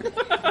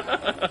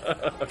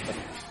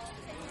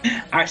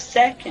 Our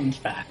second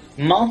fact,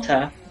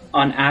 Malta,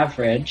 on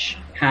average,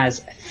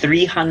 has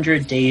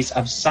 300 days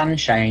of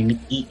sunshine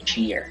each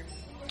year.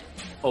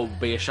 Oh,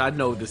 Bish, I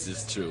know this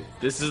is true.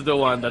 This is the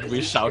one that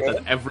we shout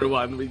at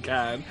everyone we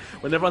can.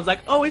 When everyone's like,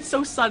 oh, it's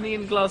so sunny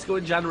in Glasgow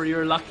in January,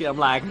 you're lucky. I'm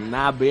like,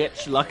 nah,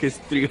 bitch, luck is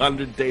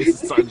 300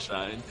 days of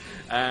sunshine.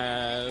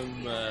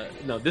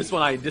 No, this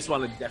one is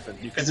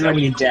definitely. You can This is when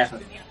you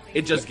definitely...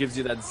 It just gives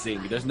you that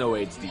zing. There's no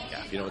way it's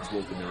decaf. You know, it's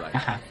woken me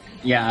right.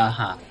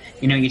 Yeah,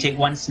 You know, you take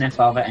one sniff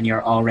of it and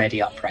you're already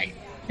upright,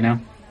 you know?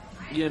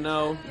 You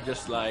know,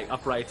 just like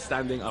upright,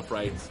 standing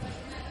upright.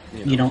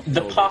 You know,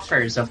 the so-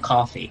 poppers of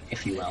coffee,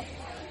 if you will.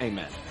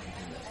 Amen.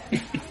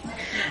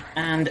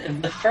 And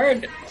the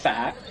third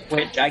fact,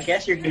 which I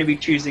guess you're going to be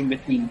choosing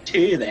between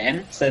 2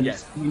 then, since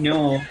Yes. you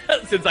know,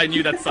 Since I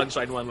knew that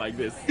sunshine one like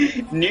this.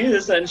 knew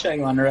the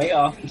sunshine one right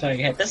off the top of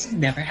your head. This has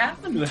never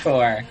happened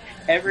before.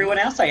 Everyone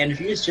else I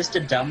interview is just a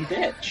dumb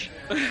bitch.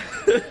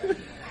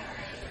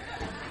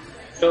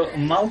 So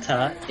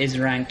Malta is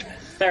ranked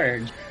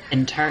 3rd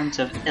in terms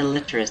of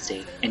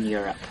illiteracy in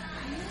Europe.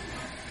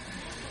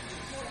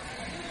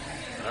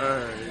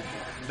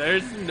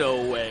 There's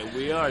no way.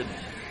 We are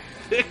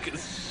thick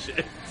as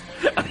shit.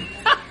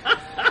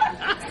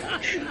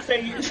 So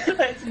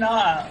it's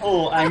not,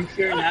 oh, I'm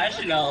pure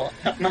national.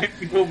 My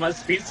people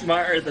must be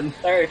smarter than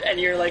third. And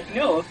you're like,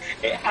 no,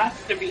 it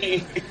has to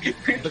be.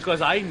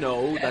 Because I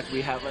know that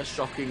we have a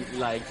shocking,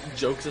 like,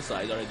 jokes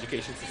aside, our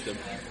education system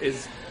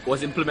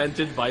was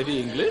implemented by the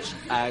English,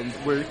 and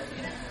we're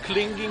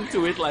clinging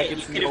to it like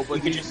it's you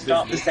nobody's could just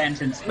stop the business.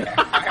 sentence there.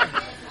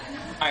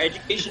 Our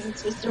education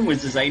system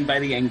was designed by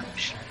the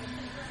English.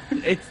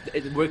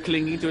 We're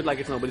clinging to it like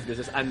it's nobody's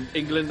business, and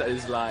England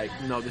is like,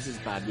 no, this is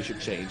bad, we should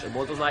change. And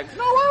Malta's like,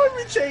 no, why would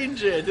we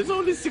change it? It's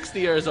only 60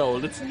 years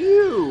old, it's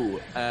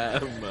new.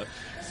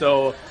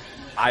 So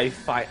I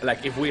find,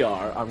 like, if we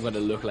are, I'm gonna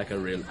look like a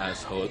real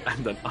asshole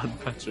and an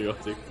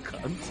unpatriotic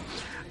cunt.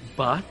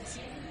 But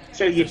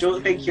So you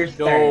don't think you're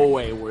no third?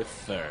 way we're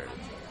third.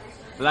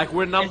 Like,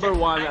 we're number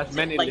one at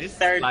many like lists.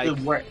 third Like,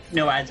 the worst.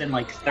 No, as in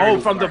like third. oh,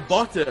 from the worst.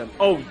 bottom.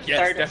 Oh, yes,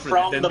 Third definitely.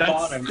 from Then the that's-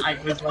 bottom. I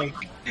was like,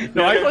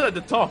 No, I was at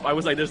the top. I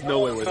was like, there's no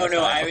way we're oh that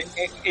no, high.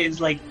 it is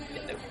like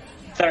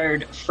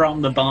third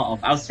from the bottom.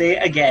 I'll say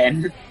it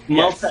again.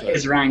 Malta sir.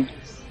 is ranked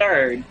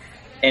third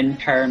in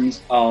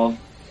terms of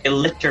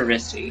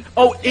illiteracy.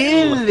 Oh,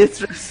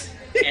 illiteracy.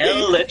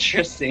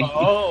 Illiteracy.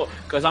 Oh,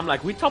 because I'm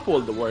like, we top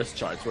all the worst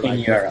charts. We're In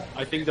like, Europe.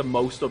 I think the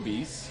most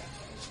obese,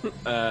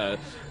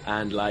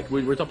 and like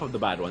we're top of the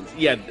bad ones.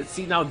 Yeah,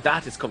 see, now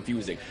that is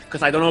confusing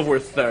because I don't know if we're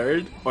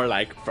third or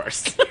like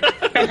first.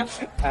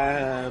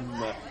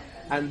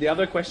 And the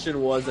other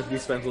question was that we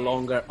spent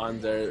longer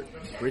under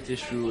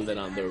British rule than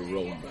under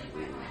Roman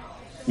rule.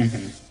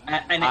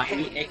 And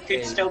it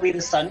could still be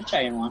the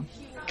Sunshine one.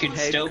 Could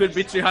Hey, still it could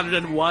be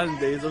 301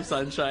 days of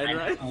sunshine,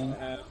 right?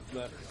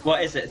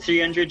 What is it?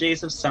 300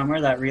 Days of Summer?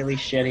 That really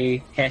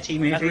shitty Hetty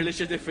movie. That really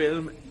shitty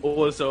film,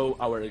 also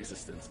our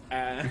existence.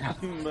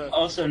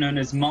 Also known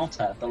as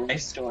Malta, the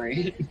life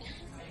story.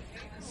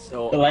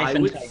 So The life I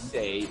and would time.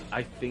 say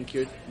I think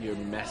you're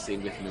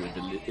messing with me with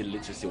the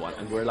illiteracy one,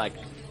 and we're like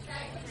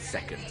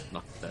second,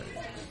 not third.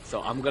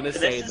 So I'm gonna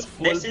say the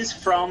full. This is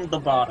from the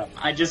bottom.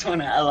 I just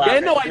want to allow. Yeah,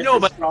 no, I know,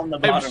 but from the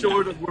I'm bottom.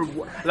 sure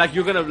that like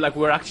you're gonna like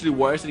we're actually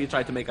worse, and you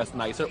try to make us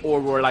nicer, or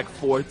we're like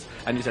fourth,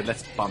 and you said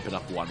let's bump it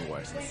up one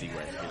worse and see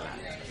where we land.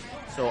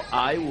 So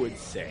I would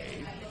say,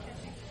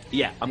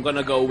 yeah, I'm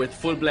gonna go with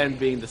full blend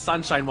being the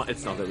Sunshine one.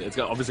 It's not gonna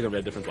be. Obviously gonna be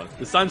a different one.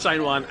 The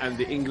Sunshine one and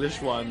the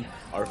English one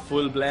are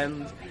full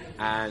blend,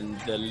 and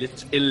the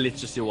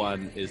illiteracy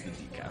one is the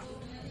decaf.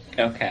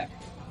 Okay.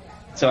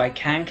 So I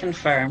can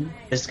confirm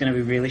this is going to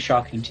be really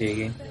shocking to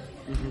you.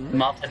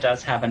 Malta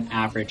does have an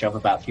average of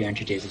about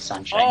 300 Days of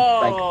Sunshine.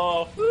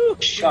 Oh, whew,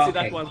 didn't see shocking.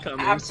 that one coming.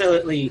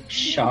 Absolutely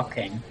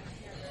shocking.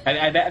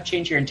 I bet I've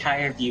changed your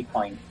entire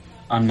viewpoint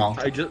on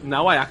Malta.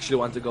 Now I actually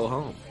want to go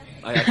home.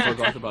 I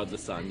forgot about the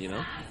sun, you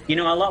know? You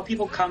know, a lot of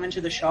people come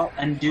into the shop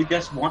and do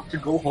just want to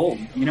go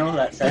home. You know,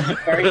 that's a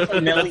very That's the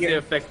familiar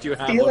effect you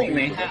have on feeling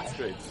they people, have. that's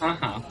great.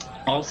 Uh-huh.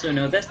 Also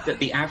know this, that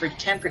the average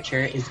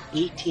temperature is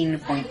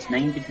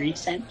 18.9 degrees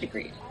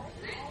centigrade.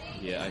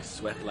 Yeah, I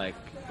sweat like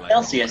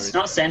Celsius,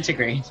 not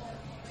centigrade.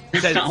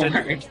 That's not a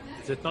word.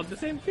 Is it not the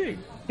same thing?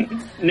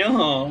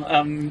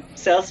 No,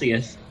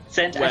 Celsius.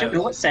 I don't Well-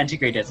 know what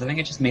centigrade is. I think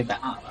I just made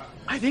that up.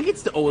 I think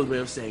it's the old way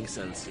of saying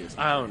Celsius.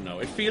 I don't know.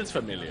 It feels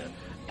familiar.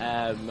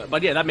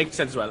 But yeah, that makes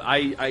sense as well.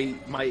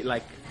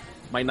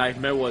 My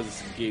nightmare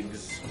was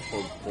gigs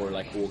for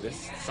like August,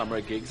 summer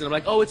gigs, and I'm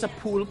like, oh, it's a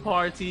pool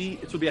party.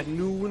 It will be at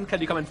noon.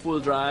 Can you come in full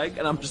drag?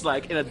 And I'm just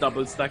like in a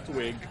double stacked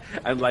wig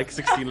and like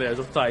 16 layers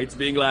of tights,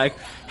 being like,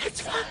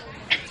 it's fine.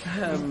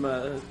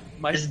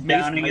 My Just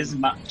downing as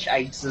much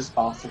ice as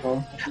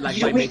possible. Like,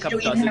 You my don't- makeup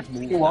you don't even doesn't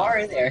have move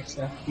water there,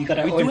 so you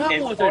gotta. We do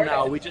have water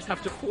now. We just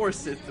have to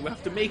force it. We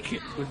have to make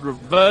it with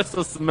reverse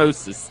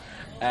osmosis.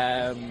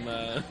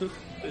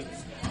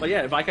 But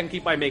yeah, if I can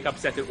keep my makeup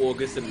set in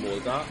August in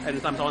Malta,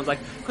 anytime someone's like,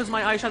 because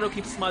my eyeshadow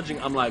keeps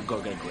smudging, I'm like, go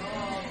get grip.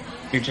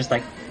 You're just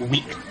like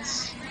weak.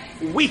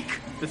 Weak.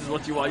 This is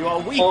what you are. You are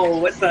weak. Oh,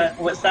 what's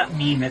that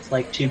meme? It's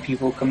like two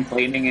people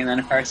complaining, and then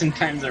a person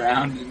turns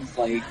around and it's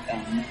like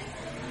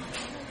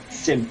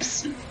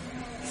simps.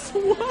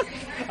 What?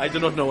 I do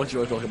not know what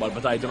you are talking about,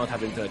 but I do not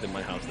have internet in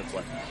my house. That's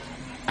why.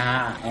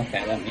 Ah,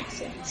 okay, that makes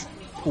sense.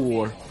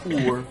 Poor.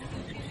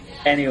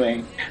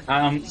 Anyway,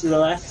 so the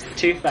last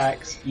two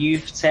facts.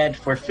 You've said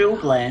for full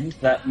blend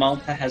that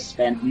Malta has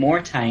spent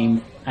more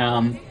time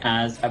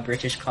as a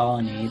British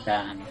colony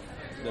than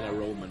Than a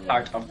Roman one.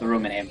 part of the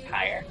Roman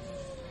Empire.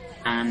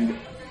 And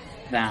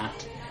that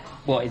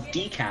what is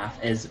decaf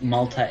is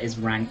Malta is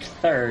ranked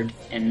third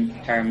in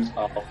terms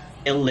of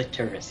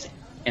illiteracy.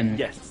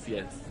 Yes.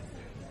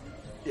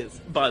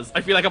 Buzz,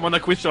 I feel like I'm on a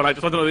quiz show and I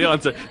just want to know the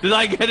answer. Did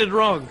I get it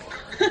wrong?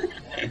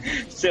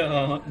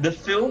 So the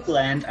full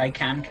blend, I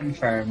can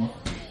confirm,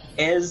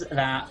 is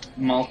that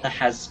Malta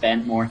has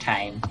spent more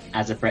time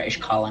as a British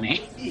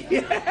colony.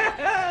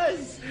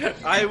 Yes!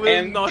 I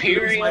will not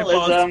lose my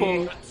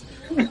Imperialism.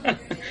 passport.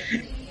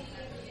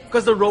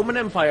 Because the Roman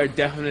Empire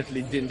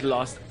definitely didn't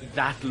last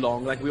that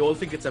long. Like, we all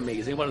think it's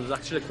amazing, but it was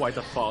actually quite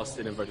a fast,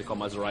 in inverted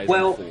commas, rise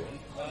Well, and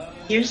fall.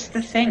 Here's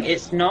the thing,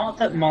 it's not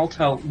that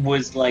Malta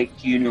was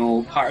like, you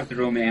know, part of the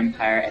Roman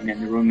Empire and then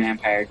the Roman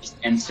Empire just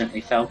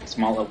instantly fell because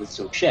Malta was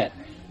so shit.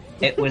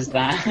 It was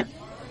that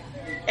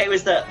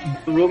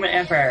the Roman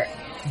Empire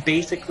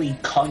basically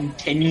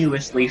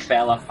continuously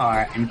fell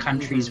apart, and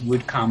countries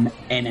would come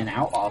in and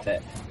out of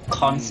it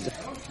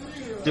constantly.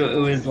 So it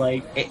was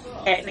like,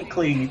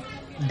 technically,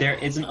 there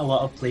isn't a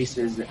lot of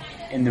places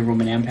in the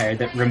Roman Empire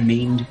that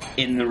remained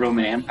in the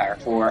Roman Empire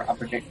for a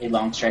particularly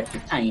long stretch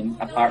of time,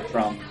 apart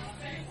from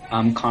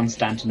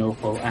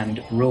Constantinople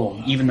and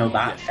Rome, even though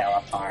that fell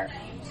apart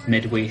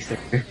midway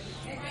through.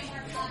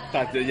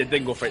 That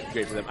didn't go great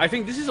for them. I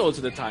think this is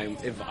also the time,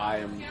 if I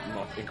am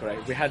not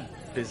incorrect, we had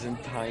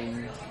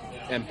Byzantine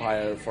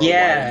Empire for a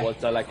while.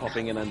 Malta, like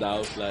hopping in and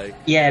out, like.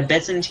 Yeah,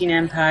 Byzantine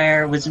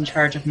Empire was in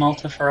charge of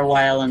Malta for a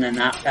while, and then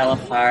that fell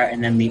apart,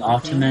 and then the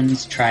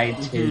Ottomans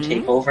tried to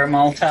take over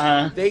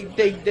Malta.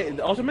 The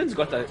Ottomans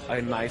got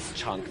a nice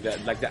chunk.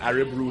 Like the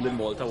Arab rule in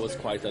Malta was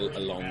quite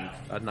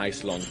a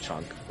nice long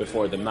chunk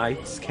before the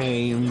Knights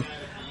came,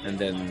 and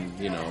then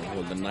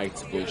all the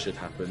Knights bullshit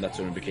happened. That's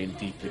when it became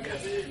deeply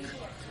Catholic.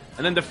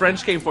 And then the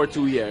French came for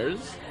 2 years.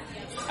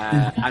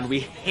 And we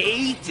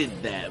hated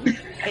them,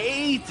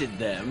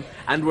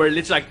 and we're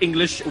literally like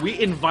English. We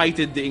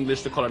invited the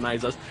English to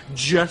colonize us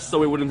just so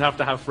we wouldn't have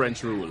to have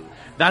French rule.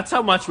 That's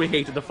how much we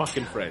hated the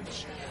fucking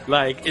French.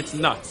 Like, it's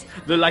nuts.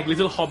 The like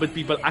little hobbit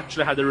people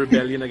actually had a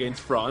rebellion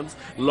against France,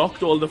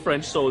 locked all the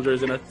French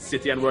soldiers in a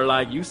city, and were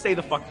like, you stay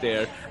the fuck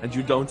there, and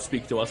you don't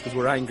speak to us because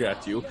we're angry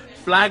at you.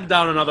 Flagged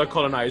down another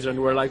colonizer,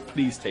 and we're like,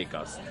 please take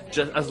us,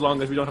 just as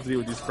long as we don't have to deal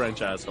with these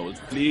French assholes,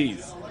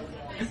 please.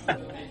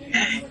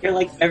 You're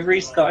like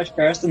every Scottish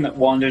person that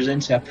wanders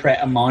into a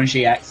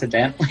Pret-a-Manger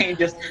accidentally.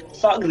 Just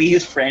fuck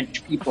these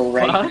French people,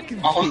 right?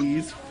 Fuck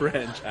these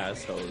French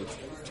assholes.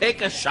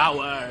 Take a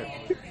shower.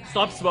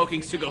 Stop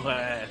smoking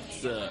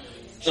cigarettes.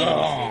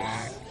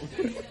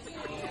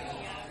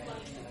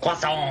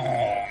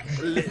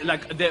 Croissant.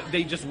 Like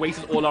they just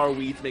wasted all our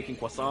wheat making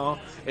croissant.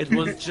 It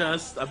was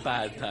just a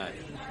bad time.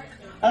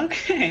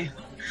 Okay.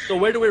 So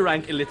where do we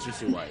rank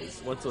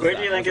illiteracy-wise? Where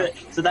do you rank it?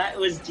 So that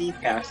was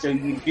decaf. So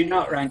you do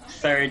not rank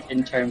third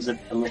in terms of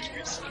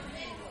illiteracy.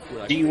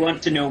 Do you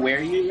want to know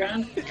where you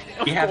rank? Do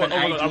you have an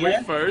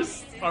idea?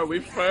 Are we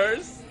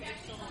first?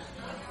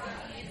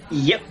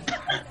 Yep.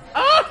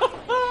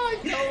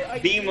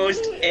 The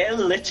most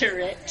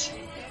illiterate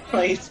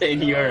place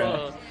in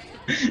Europe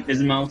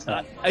is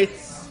Malta.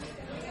 It's. Do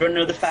you want to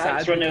know the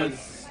facts? Do you want to know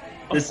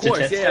the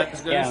statistics? Yeah. I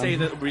was going to say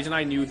the reason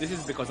I knew this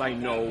is because I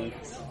know.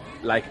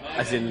 Like,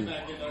 as in,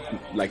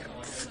 like,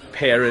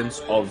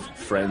 parents of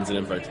friends in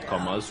inverted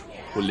commas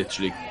who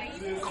literally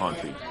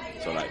can't read.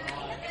 So, like,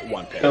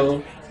 one parent.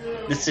 So,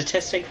 the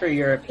statistic for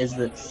Europe is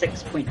that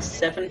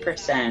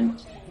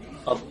 6.7%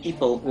 of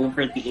people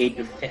over the age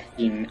of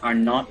 15 are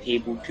not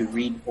able to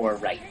read or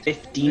write.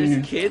 15.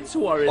 There's kids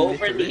who are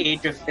illiterate. Over the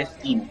age of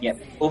 15, yep.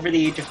 Over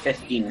the age of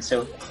 15.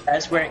 So,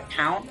 that's where it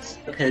counts,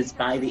 because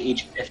by the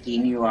age of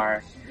 15 you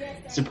are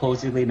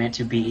supposedly meant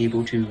to be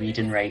able to read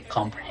and write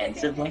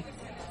comprehensively.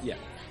 Yeah.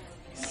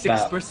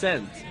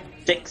 6%.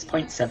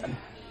 6.7.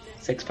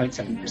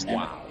 6.7%.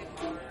 Wow.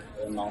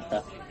 In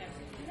Malta.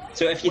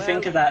 So if you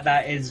think of that,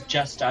 that is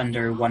just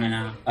under one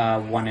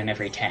in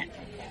every 10.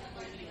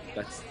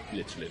 That's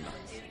literally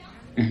nuts.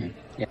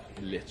 Mm-hmm. Yeah.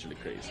 Literally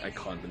crazy. I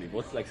can't believe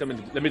what's like.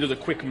 Let me do the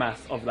quick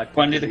math of like.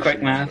 Want to do the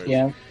quick math?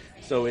 Yeah.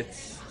 So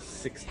it's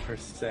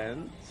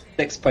 6%.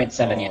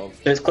 6.7. Yeah.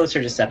 So it's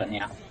closer to 7.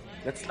 Yeah.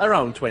 That's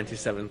around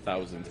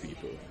 27,000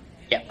 people.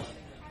 Yeah.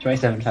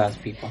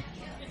 27,000 people.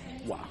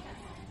 Wow.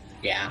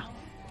 Yeah.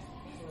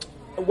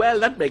 Well,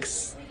 that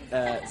makes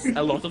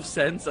a lot of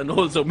sense, and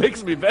also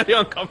makes me very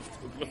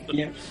uncomfortable.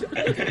 Yeah.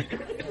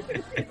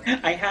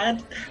 I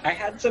had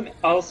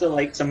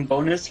some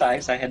bonus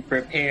facts I had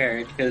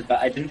prepared, but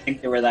I didn't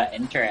think they were that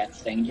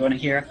interesting. Do you want to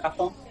hear a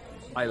couple?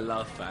 I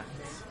love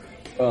facts.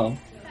 Oh,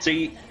 so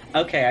you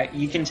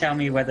can tell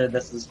me whether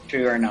this is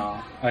true or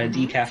not, or a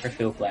decaf or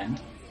full blend.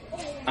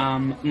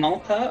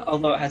 Malta,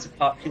 although it has a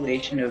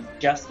population of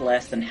just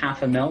less than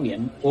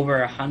 500,000,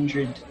 over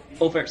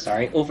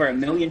 1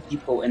 million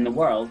people in the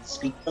world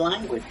speak the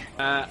language.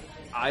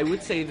 I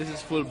would say this is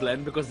full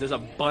blend because there's a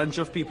bunch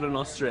of people in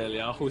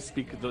Australia who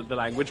speak the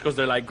language because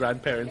they're like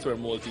grandparents who are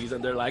Maltese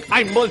and they're like,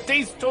 I'm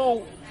Maltese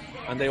too!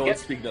 And they all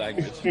speak the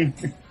language.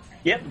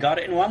 Yep, got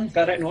it in one.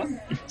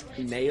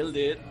 Nailed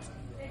it.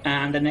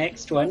 And the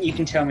next one, you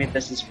can tell me if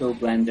this is full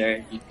blend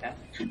or decaf.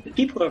 The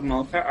people of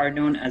Malta are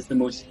known as the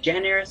most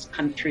generous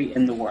country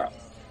in the world.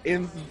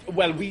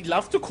 Well, we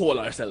love to call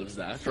ourselves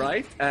that,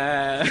 right?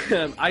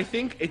 I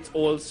think it's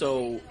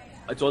also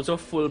a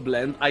full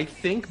blend. I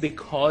think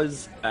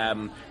because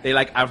they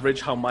like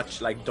average how much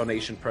like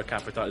donation per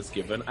capita is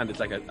given, and it's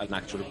like an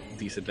actual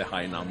decently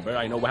high number.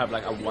 I know we have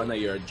like a 1 a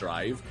year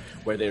drive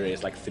where they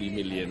raise like 3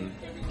 million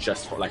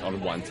just for like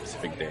on one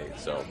specific day.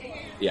 So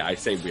yeah, I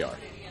say we are.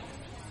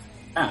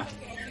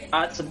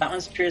 So that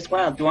one's true as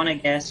well. Do you want to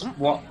guess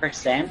what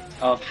percent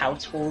of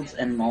households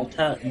in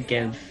Malta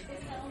give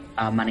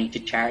money to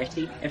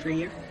charity every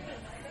year?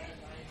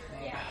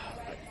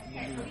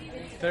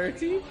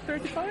 30?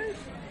 35?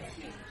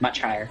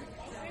 Much higher.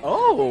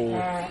 Oh!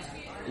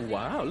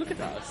 Wow, look at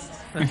us.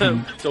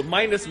 So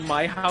minus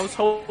my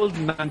household,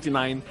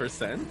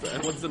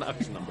 99%. What's the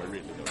next number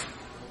really though?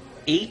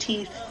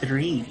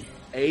 83.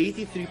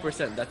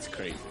 83%, that's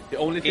crazy. The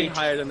only thing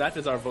higher than that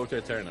is our voter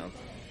turnout.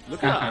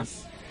 Look at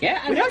us.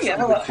 Yeah, I We know. have Yeah,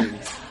 some good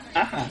things.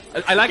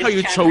 I like how Just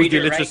you can't chose read the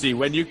it right. literacy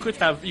when you could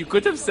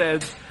have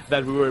said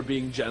that we were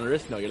being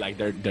generous. No, you're like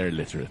they're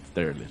illiterate.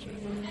 They're illiterate.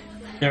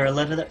 They're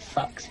illiterate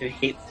fucks who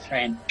hate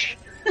French.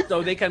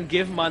 So they can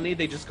give money,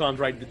 they just can't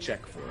write the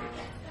check for it.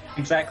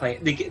 Exactly.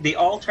 They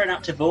all turn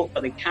out to vote,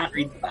 but they can't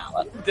read the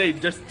ballot. They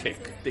just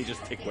tick. They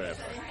just tick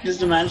wherever.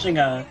 Just imagining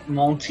a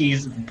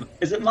Maltese.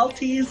 Is it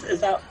Maltese?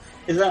 Is that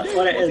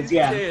what it is?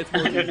 Yeah. it's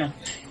I don't know.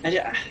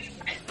 I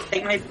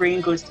think my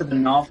brain goes to the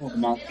novel The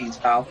Maltese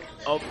Falcon.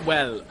 Oh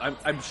well,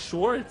 I'm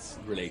sure it's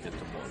related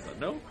to Malta.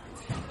 No.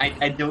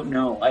 I don't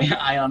know.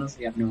 I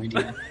honestly have no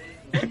idea.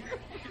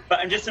 But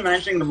I'm just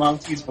imagining the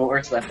Maltese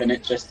voter slip, and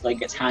it just like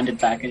gets handed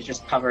back, and it's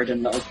just covered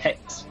in little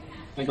ticks.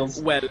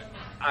 Wiggles. Well,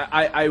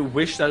 I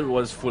wish that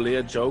was fully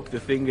a joke. The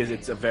thing is,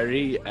 it's a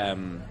very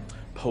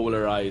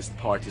polarized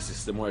party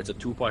system where it's a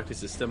two-party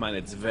system, and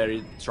it's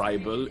very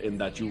tribal in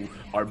that you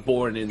are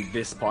born in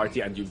this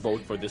party and you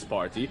vote for this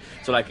party.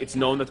 So like it's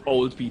known that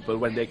old people,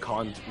 when they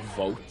can't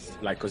vote,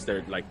 like because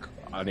they're like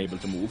unable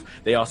to move,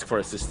 they ask for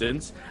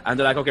assistance, and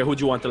they're like, okay, who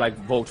do you want to like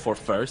vote for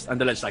first?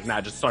 And they're just like,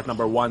 nah, just start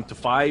number 1 to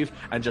 5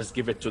 and just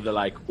give it to the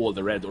like all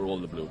the red or all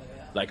the blue.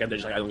 Like, and they're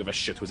just like, I don't give a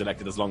shit who's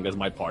elected as long as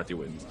my party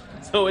wins.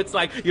 So it's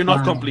like you're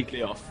not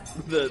completely off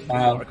the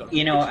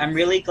You know, I'm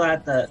really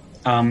glad that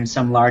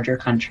some larger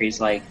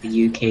countries like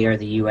the UK or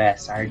the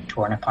US are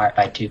torn apart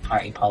by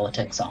two-party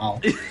politics at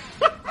all.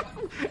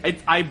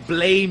 I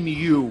blame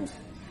you,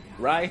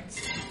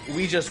 right?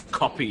 We just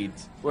copied.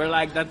 We're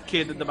like that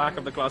kid in the back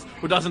of the class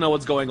who doesn't know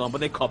what's going on,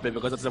 but they copy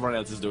because that's what everyone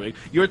else is doing.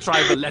 You're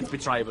tribal, let's be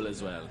tribal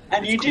as well.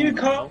 And It's you do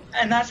cool, copy,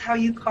 and that's how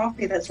you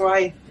copy. That's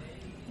why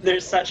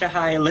there's such a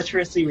high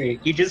literacy rate.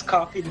 You just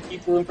copy the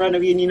people in front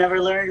of you and you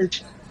never learned.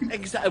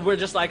 Exactly. We're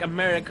just like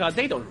America.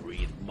 They don't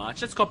read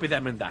much. Let's copy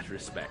them in that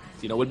respect.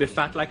 You know, we'll be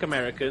fat like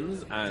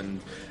Americans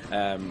and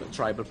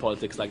tribal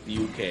politics like the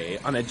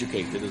UK,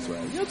 uneducated as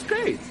well. Yeah, it's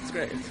great. It's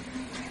great.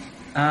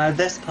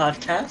 This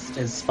podcast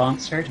is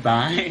sponsored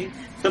by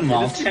the It is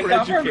Malta for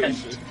government.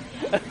 education.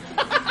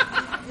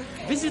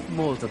 Visit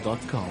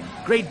Malta.com.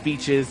 Great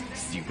beaches,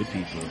 stupid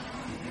people.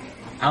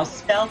 I'll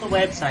spell the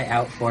website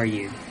out for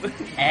you.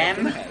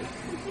 M.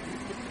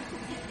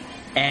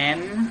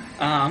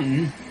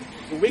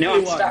 The wiggly No,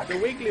 I'm one. stuck. The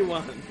wiggly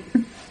one.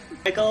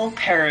 Wiggle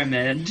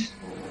pyramid.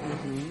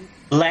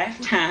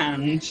 Left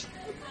hand.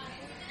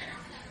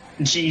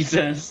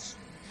 Jesus.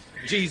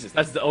 Jesus,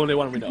 that's the only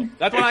one we know.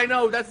 That one I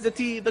know. That's the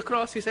T, the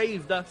cross. He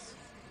saved us.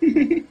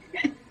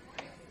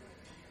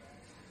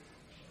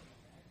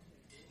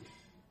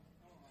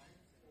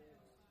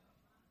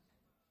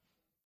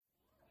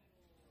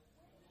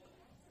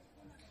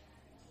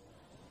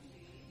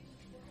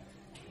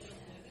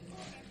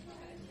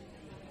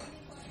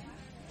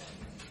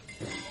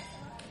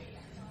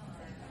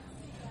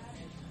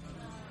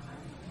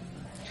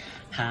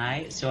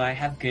 Hi, so I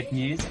have good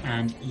news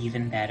and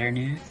even better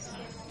news.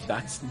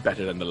 That's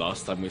better than the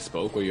last time we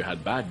spoke where you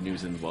had bad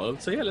news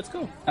involved. So yeah, let's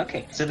go.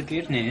 Okay, so the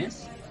good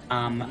news,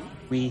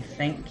 we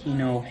think,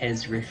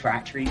 his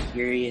refractory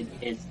period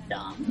is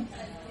done,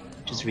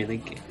 which is really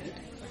good. Do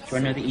you want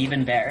to know the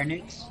even better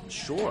news?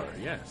 Sure,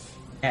 yes.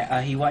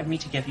 He wanted me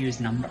to give you his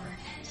number,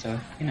 so,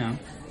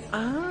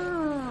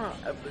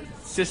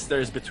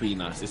 Sisters between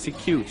us. Is he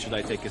cute? Should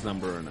I take his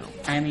number or no?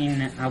 I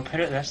mean, I'll put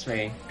it this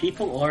way.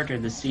 People order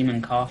the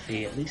Seaman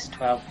coffee at least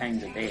 12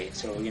 times a day,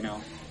 so,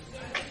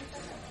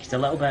 just a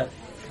little bit.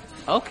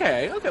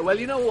 Okay. Well,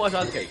 you know what?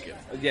 I'll take it.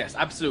 Yes,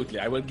 absolutely.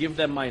 I will give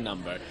them my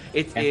number.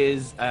 It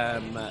is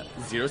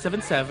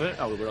 077.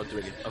 Oh, we're not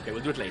doing it. Okay,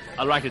 we'll do it later.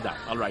 I'll write it down.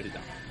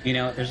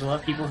 There's a lot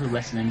of people who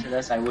listen into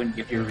this. I wouldn't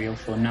give your real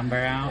phone number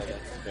out.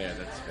 Yeah,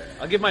 that's fair.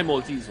 I'll give my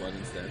Maltese one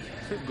instead.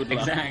 Good luck.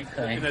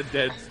 Exactly. In a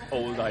dead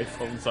old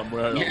iPhone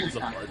somewhere around this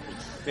apartment.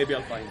 Maybe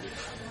I'll find it.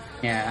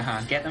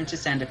 Yeah, get them to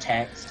send a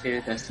text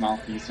to the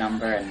Maltese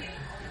number and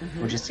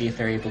we'll just see if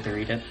they're able to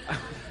read it.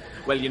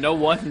 Well, you know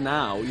what?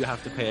 Now you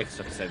have to pay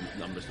extra to send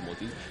numbers to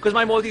Maltese. Because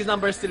my Maltese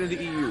number is still in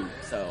the EU,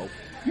 so...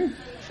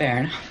 Fair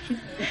enough.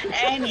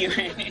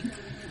 Anyway,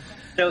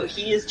 so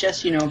he is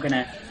just,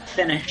 gonna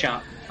finish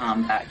up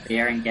back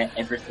there and get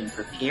everything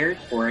prepared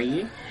for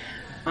you.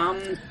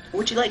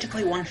 Would you like to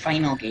play one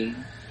final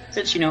game?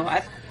 Since,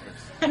 I've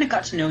kind of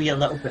got to know you a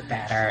little bit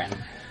better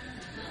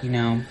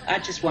and, I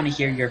just want to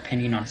hear your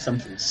opinion on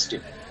something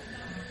stupid.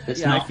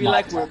 I feel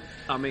like we're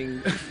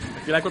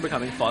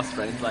becoming fast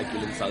friends. Like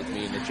you'll insult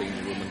me in the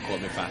changing room and call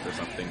me fat or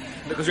something.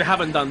 Because we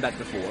haven't done that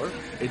before.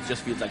 It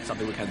just feels like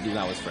something we can do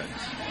now as friends.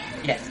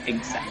 Yes,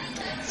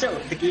 exactly. So,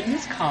 the game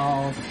is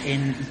called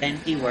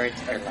Inventi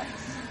Words or Less.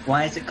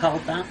 Why is it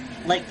called that?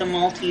 Like the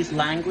Maltese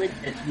language,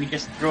 we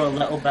just throw a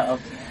little bit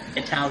of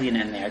Italian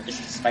in there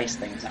just to spice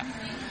things up.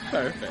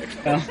 Perfect.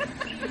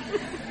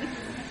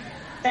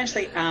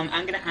 Essentially,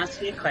 I'm going to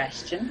ask you a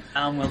question.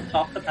 We'll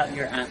talk about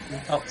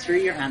we'll talk through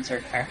your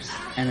answer first,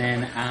 and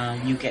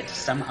then you get to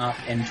sum up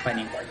in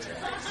 20 words.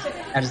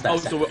 How does that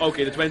sound? So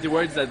okay, the 20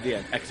 words at the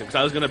end. Excellent. Because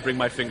I was going to bring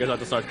my fingers out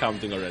to start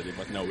counting already,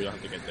 but no, we don't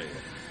have to get there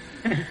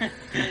yet.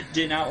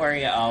 Do not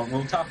worry at all.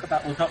 We'll talk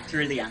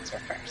through the answer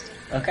first.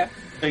 Okay?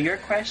 So your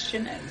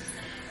question is,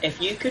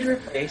 if you could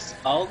replace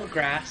all the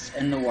grass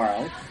in the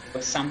world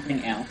with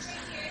something else,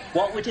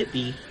 what would it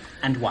be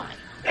and why?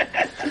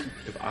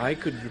 If I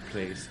could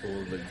replace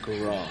all the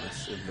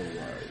grass in the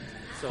world.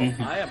 So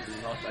I am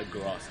not a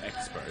grass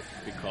expert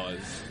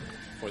because...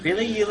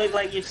 Really? You look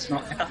like you've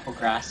smoked a couple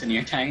grass in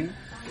your time?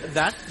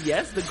 That,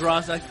 yes, the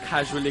grass that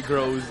casually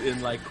grows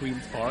in, like,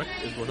 Queen's Park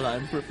is what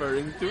I'm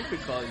referring to,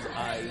 because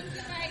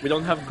we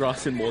don't have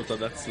grass in Malta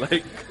that's,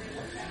 like,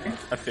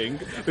 a thing.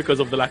 Because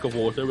of the lack of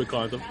water, we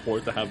can't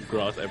afford to have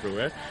grass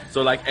everywhere.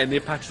 So, like, any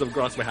patches of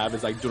grass we have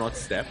is, like, do not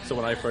step. So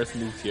when I first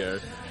moved here,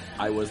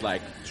 I was,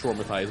 like,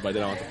 traumatized by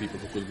the amount of people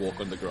who could walk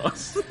on the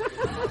grass.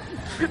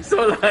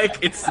 So, like,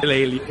 it's still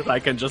alien that I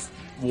can just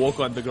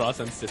walk on the grass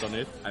and sit on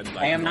it. And,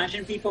 like, I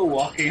imagine people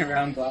walking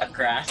around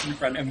grass in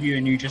front of you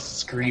and you just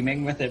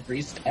screaming with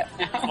every step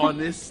now.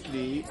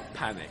 Honestly,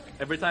 panic.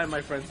 Every time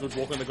my friends would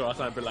walk on the grass,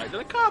 I'd be like, they're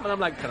like, come, and I'm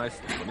like, can I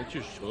step on it?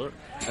 You sure?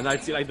 And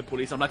I'd see, like, the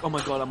police. I'm like, oh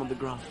my god, I'm on the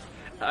grass.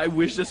 I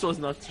wish this was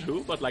not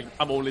true, but, like,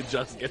 I'm only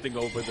just getting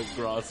over the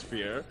grass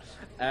fear.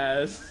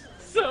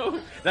 So,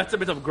 that's a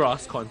bit of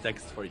grass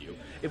context for you.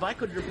 If I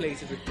could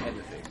replace it with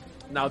anything.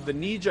 Now, the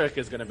knee-jerk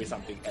is going to be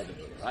something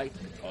edible, right?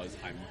 Because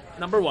I'm,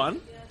 number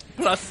one,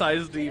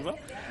 plus-size diva.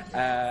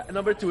 And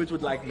number two, it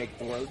would, like, make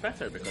the world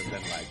better. Because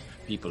then, like,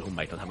 people who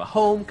might not have a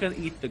home can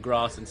eat the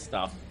grass and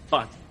stuff.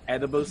 But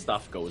edible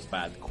stuff goes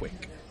bad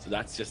quick. So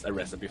that's just a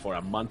recipe for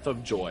a month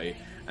of joy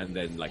and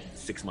then, like,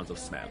 6 months of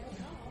smell.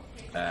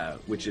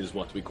 Which is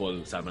what we call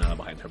salmonella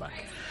behind her back.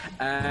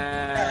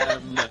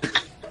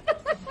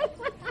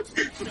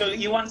 So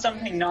you want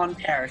something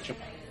non-perishable.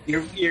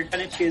 You're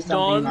going to choose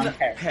something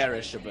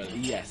non-perishable. Non-perishable,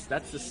 yes,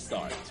 that's the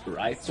start,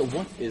 right? So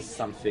what is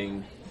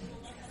something...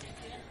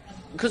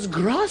 Because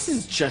grass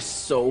is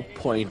just so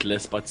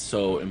pointless but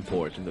so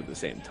important at the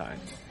same time.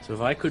 So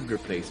if I could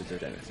replace it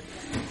with anything,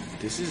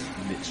 this is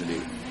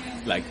literally...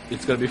 Like,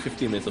 it's going to be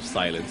 15 minutes of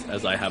silence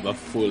as I have a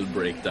full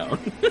breakdown.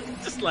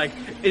 Just like,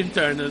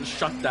 internal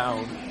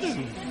shutdown.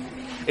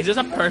 Is this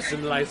a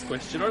personalized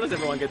question, or does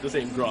everyone get the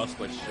same grass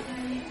question?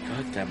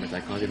 God damn it,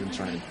 I can't even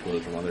try and pull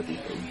from other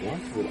people.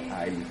 What will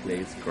I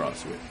replace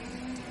grass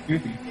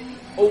with?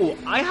 Oh,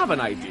 I have an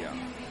idea.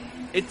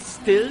 It's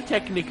still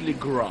technically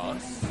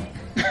grass,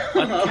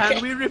 but Okay.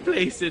 Can we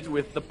replace it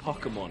with the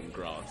Pokemon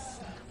grass?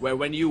 Where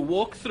when you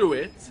walk through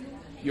it,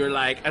 you're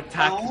like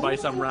attacked by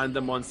some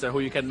random monster who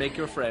you can make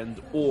your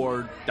friend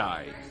or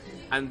die.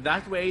 And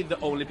that way, the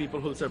only people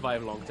who'll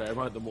survive long term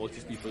are the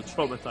Maltese people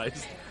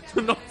traumatized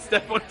to not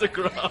step on the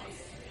grass.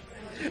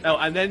 No,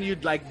 and then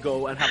you'd like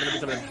go and have a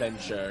bit of an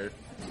adventure.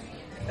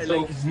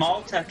 So Like,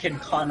 Malta can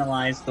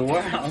colonize the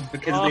world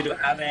because they don't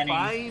have any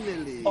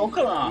finally.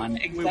 Pokemon.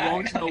 Exactly. We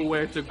won't know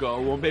where to go.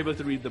 We won't be able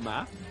to read the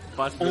map,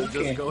 but we'll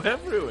Okay. just go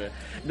everywhere.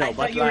 No, I but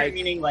thought you were like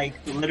meaning like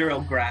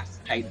literal grass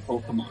type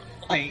Pokemon,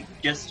 like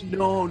just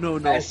no.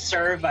 a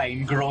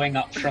Servine growing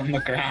up from the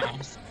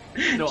grass.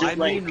 No, Just I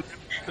like- mean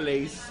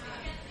replace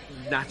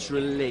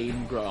natural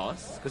lane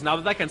grass. Because now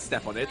that I can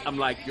step on it, I'm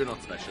like, you're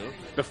not special.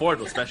 Before it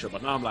was special,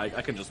 but now I'm like,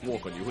 I can just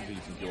walk on you. Who do you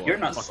think you are? You're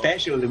not Fuck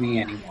special to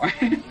me anymore.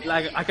 Off.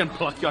 Like, I can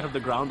pluck you out of the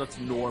ground. That's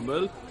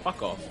normal.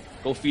 Fuck off.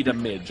 Go feed a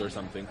midge or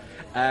something.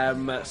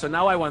 So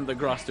now I want the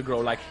grass to grow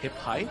like hip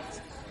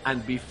height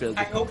and be filled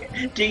I with...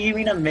 hope. Do you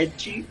mean a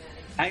Midgey?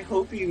 I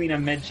hope you mean a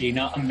Midgey,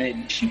 not a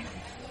Midge.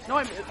 No,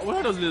 I mean, what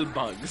are those little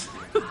bugs?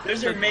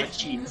 Those are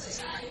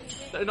Midgeys.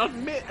 They're not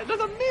mid.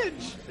 That's a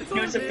midge. It's No,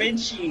 not it's a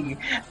Midgey.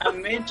 A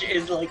Midge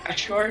is like a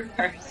short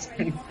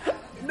person.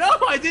 No,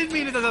 I didn't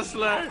mean it as a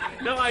slur.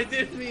 No, I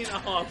didn't mean a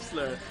half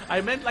slur.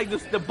 I meant like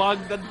the bug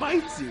that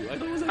bites you. I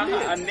thought it was a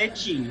A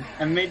midge. Midgey.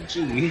 A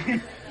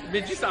Midgey.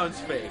 Midgey sounds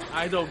fake.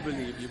 I don't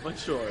believe you, but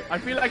sure. I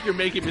feel like you're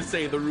making me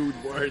say the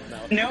rude word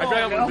now. No, I feel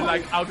like I'm gonna be no.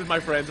 like out with my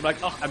friends. I'm like,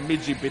 oh, a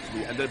midgey bit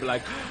me, and they'll be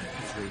like,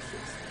 that's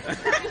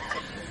racist.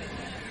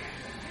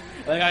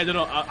 Like, I don't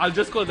know. I'll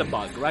just call it a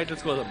bug, right?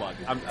 Let's call it a bug.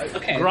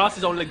 Okay. Grass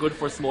is only good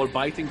for small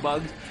biting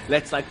bugs.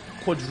 Let's like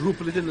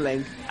quadruple it in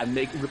length and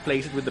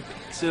replace it with the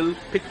pixel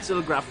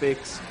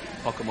graphics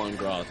Pokemon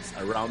grass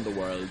around the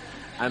world.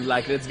 And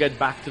like, let's get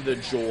back to the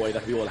joy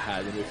that we all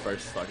had when we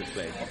first started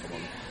playing Pokemon.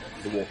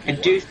 The walking I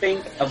world. do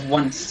think of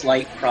one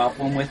slight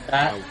problem with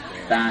that, Okay.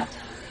 that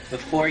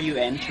before you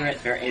enter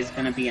it, there is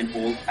going to be an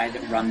old guy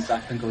that runs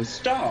up and goes,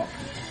 "Stop!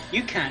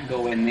 You can't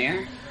go in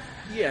there."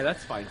 Yeah,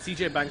 that's fine.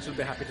 CJ Banks will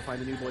be happy to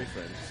find a new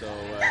boyfriend. So,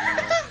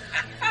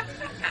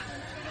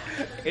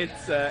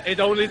 It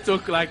only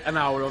took like an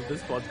hour of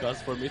this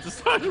podcast for me to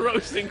start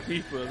roasting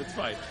people. It's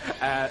fine.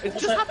 It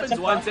just happens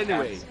once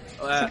anyway.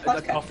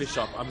 A coffee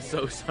shop. I'm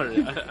so sorry.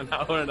 An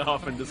hour and a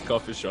half in this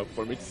coffee shop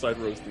for me to start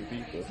roasting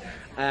people.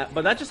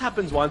 But that just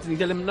happens once, and you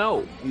tell him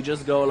no. You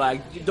just go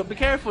like, "Don't be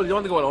careful. You don't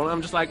want to go alone."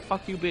 I'm just like,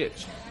 "Fuck you,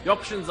 bitch." The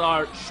options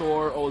are,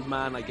 "Sure, old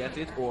man, I get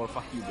it," or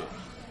 "Fuck you, bitch."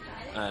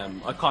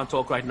 I can't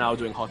talk right now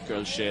doing hot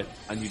girl shit,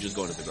 and you just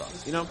go into the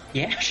grass. You know?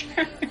 Yeah,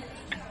 sure.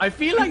 I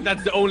feel like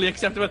that's the only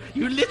acceptable.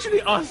 You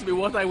literally asked me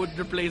what I would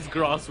replace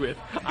grass with.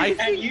 I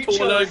think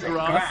taller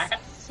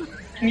grass.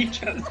 And you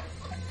chose.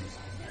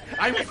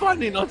 I'm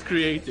funny, not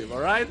creative.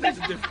 All right, that's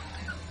different.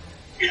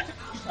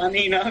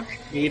 Funny, not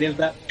creative.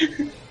 That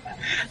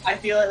I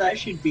feel like that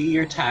should be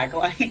your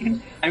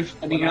tagline. I'm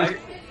funny, not.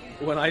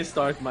 When I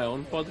start my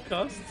own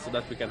podcast, so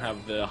that we can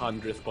have the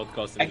 100th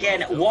podcast.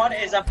 Again, what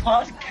is a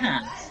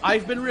podcast?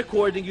 I've been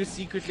recording you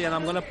secretly, and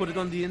I'm gonna put it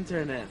on the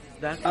internet.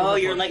 Oh,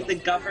 you're like the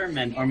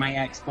government or my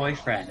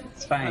ex-boyfriend.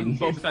 It's fine. I'm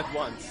both at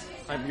once.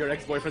 I'm your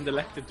ex-boyfriend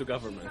elected to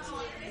government.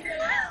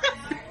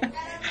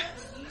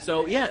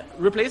 So yeah,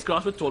 replace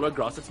grass with taller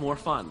grass. It's more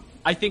fun.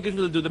 I think it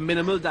will do the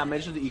minimal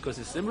damage to the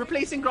ecosystem.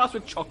 Replacing grass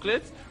with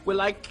chocolate will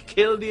like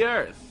kill the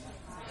earth.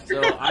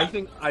 So I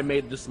think I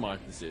made the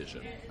smart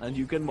decision, and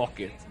you can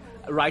mock it.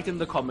 Write in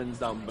the comments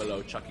down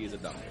below, Chucky is a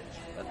dumb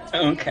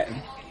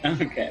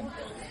bitch. Okay.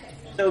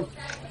 So,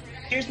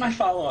 here's my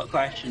follow-up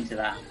question to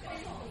that.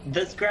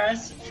 This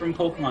grass from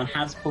Pokemon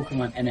has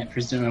Pokemon in it,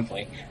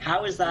 presumably.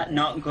 How is that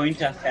not going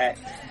to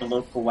affect the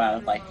local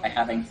wildlife by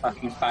having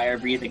fucking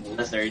fire-breathing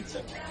lizards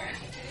over there?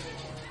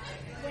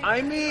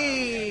 I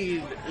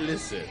mean,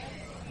 listen.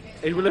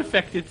 It will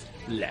affect it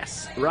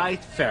less,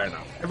 right? Fair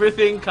enough.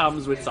 Everything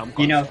comes with some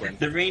consequence.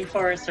 The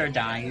rainforests are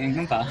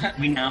dying, but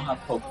we now have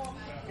Pokemon.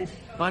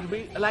 But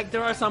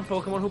there are some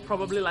Pokemon who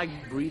probably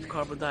breathe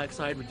carbon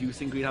dioxide,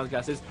 reducing greenhouse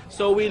gases.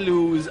 So we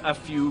lose a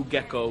few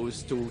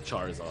geckos to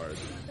Charizard.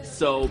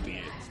 So be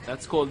it.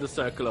 That's called the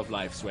circle of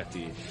life,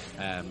 Sweaty.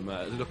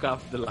 Look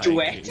up the line.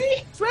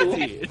 Sweaty?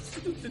 Sweaty.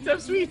 It's a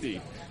sweetie.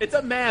 It's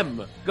a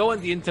meme. Go on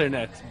the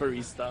internet,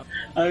 barista.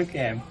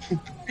 Okay.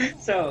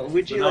 So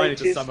would you like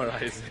to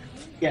summarize it?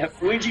 Yeah.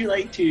 Would you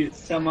like to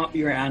sum up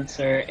your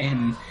answer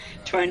in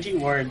 20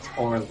 words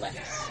or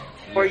less?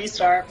 Before you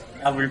start,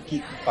 I'll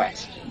repeat the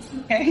question.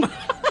 Okay?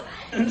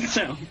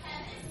 So,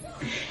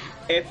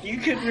 if you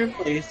could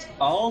replace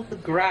all the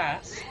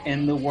grass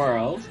in the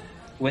world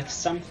with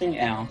something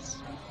else,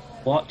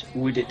 what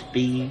would it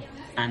be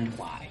and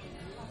why?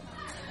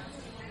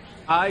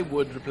 I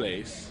would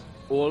replace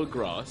all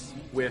grass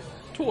with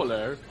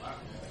taller,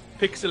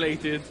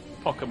 pixelated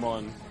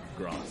Pokemon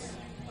grass.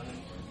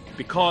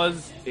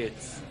 Because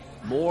it's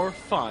more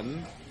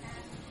fun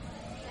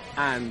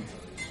and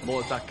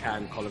Malta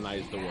can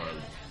colonize the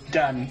world.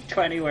 Done.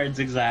 20 words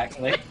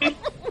exactly.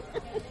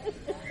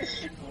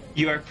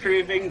 You are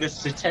proving the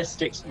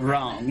statistics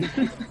wrong.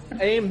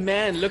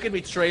 Amen. Look at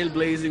me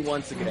trailblazing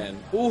once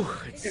again. Ooh,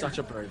 it's such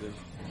a burden.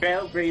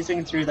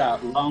 Trailblazing through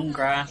that long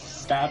grass,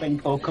 stabbing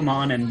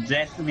Pokemon and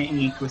decimating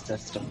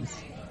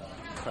ecosystems.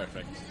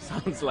 Perfect.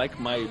 Sounds like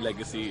my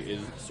legacy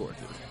is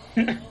sorted.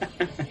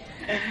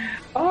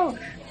 Oh,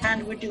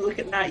 and would you look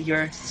at that?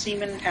 Your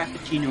semen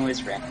cappuccino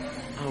is ready.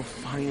 Oh,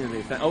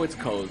 finally. Oh, it's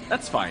cold.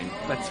 That's fine.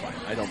 That's fine.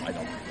 I don't.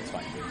 It's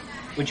fine.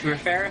 Would you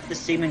prefer if the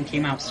semen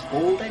came out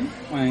scalding?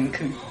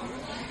 The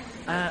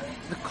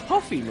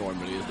coffee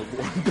normally is the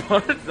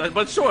warm part.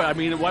 But sure, I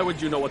mean, why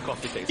would you know what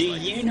coffee tastes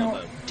like?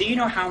 Do you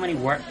know how many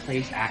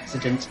workplace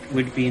accidents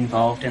would be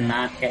involved in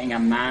that? Getting a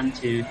man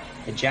to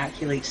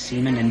ejaculate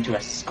semen into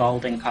a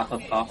scalding cup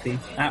of coffee?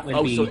 That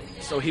would be...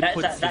 So he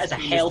puts that is a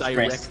health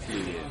risk.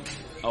 In.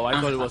 Oh, I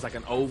thought it was like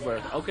an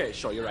over... Okay,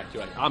 sure, you're right.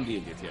 I'm the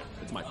idiot here.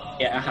 It's my fault.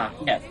 Yeah,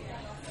 Yeah.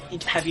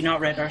 Have you not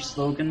read our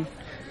slogan?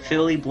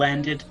 Fully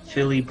blended,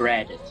 fully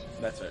breaded.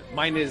 That's right.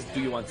 Mine is,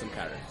 do you want some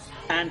carrots?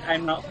 And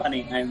I'm not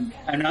funny. I'm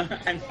funny.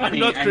 I'm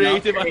not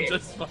creative. I'm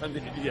just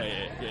funny.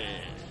 Yeah.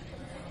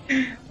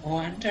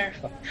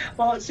 Wonderful.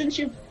 Well, since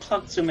you've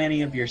plugged so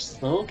many of your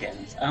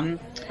slogans,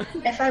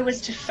 if I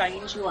was to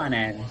find you on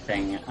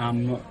anything,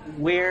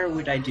 where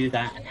would I do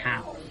that and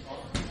how?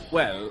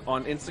 Well,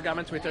 on Instagram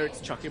and Twitter, it's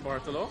Chucky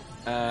Bartolo.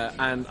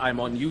 And I'm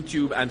on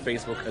YouTube and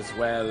Facebook as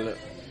well,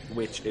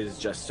 which is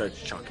just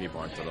search Chucky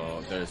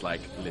Bartolo. There's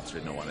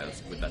literally no one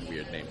else with that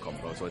weird name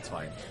combo, so it's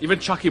fine. Even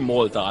Chucky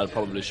Malta, I'll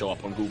probably show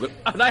up on Google.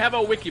 And I have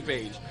a wiki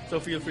page,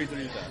 so feel free to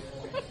read that.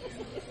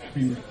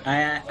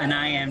 An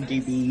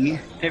IMDb,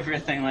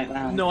 everything like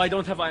that. No, I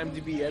don't have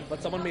IMDb yet, but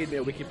someone made me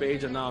a wiki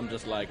page, and now I'm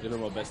just living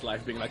my best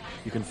life, being like,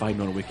 you can find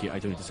me on a wiki, I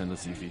don't need to send a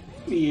CV.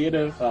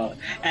 Beautiful.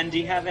 And do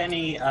you have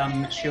any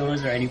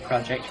shows or any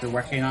projects you're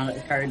working on at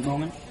the current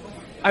moment?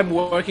 I'm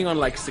working on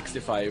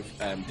 65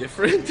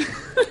 different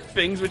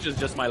things, which is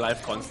just my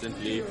life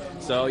constantly.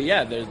 So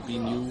yeah, there's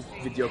been new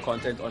video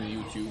content on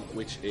YouTube,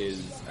 which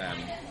is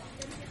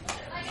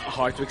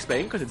hard to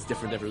explain because it's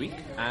different every week.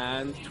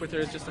 And Twitter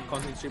is just a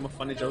constant stream of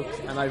funny jokes.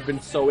 And I've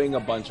been sewing a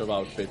bunch of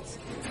outfits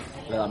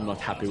that I'm not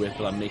happy with,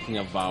 but I'm making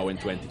a vow in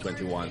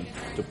 2021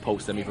 to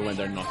post them even when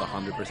they're not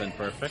 100%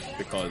 perfect,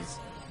 because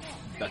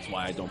that's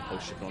why I don't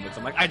post shit on it. So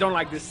I'm like, I don't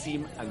like this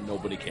seam, and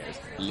nobody cares.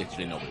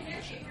 Literally nobody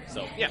gives a shit.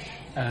 So yeah.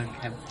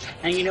 Okay.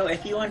 And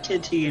if you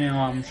wanted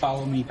to,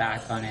 follow me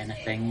back on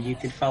anything, you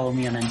could follow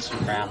me on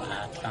Instagram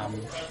at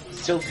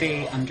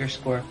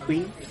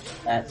Sophie_Queen.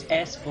 That's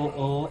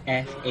SOOFAE_Queen.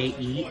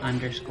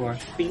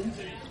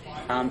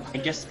 I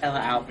just spell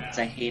it out because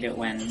I hate it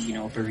when,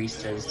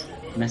 baristas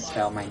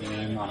misspell my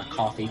name on a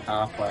coffee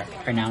cup or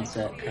pronounce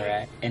it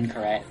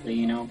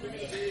incorrectly.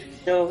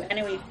 So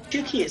anyway,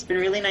 Juki, it's been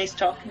really nice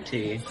talking to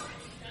you.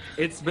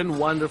 It's been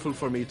wonderful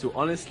for me too.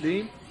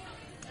 Honestly,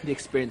 the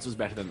experience was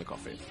better than the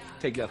coffee.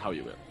 Take that how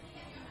you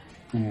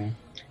will.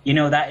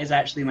 That is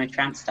actually my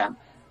tramp stamp.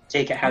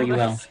 Take it how you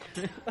will.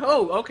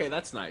 Oh, okay,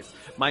 that's nice.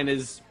 Mine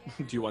is,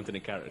 do you want any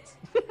carrots?